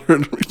just- enable her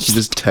to reach She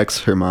just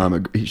texts her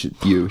mom. She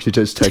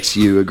just texts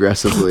you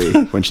aggressively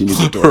when she needs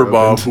the door her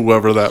mom, opened.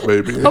 whoever that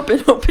may be.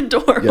 Open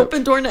door. Yep.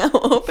 Open door now.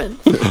 Open.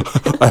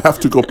 I have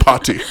to go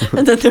potty.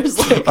 And then there's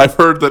like I've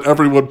heard that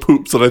everyone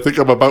poops, and I think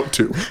I'm about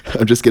to.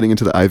 I'm just getting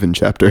into the Ivan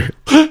chapter.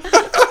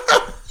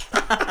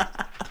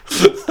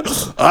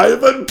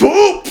 Ivan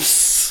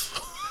poops!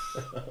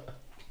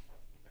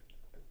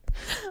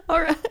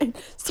 all right.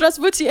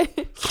 Здравствуйте.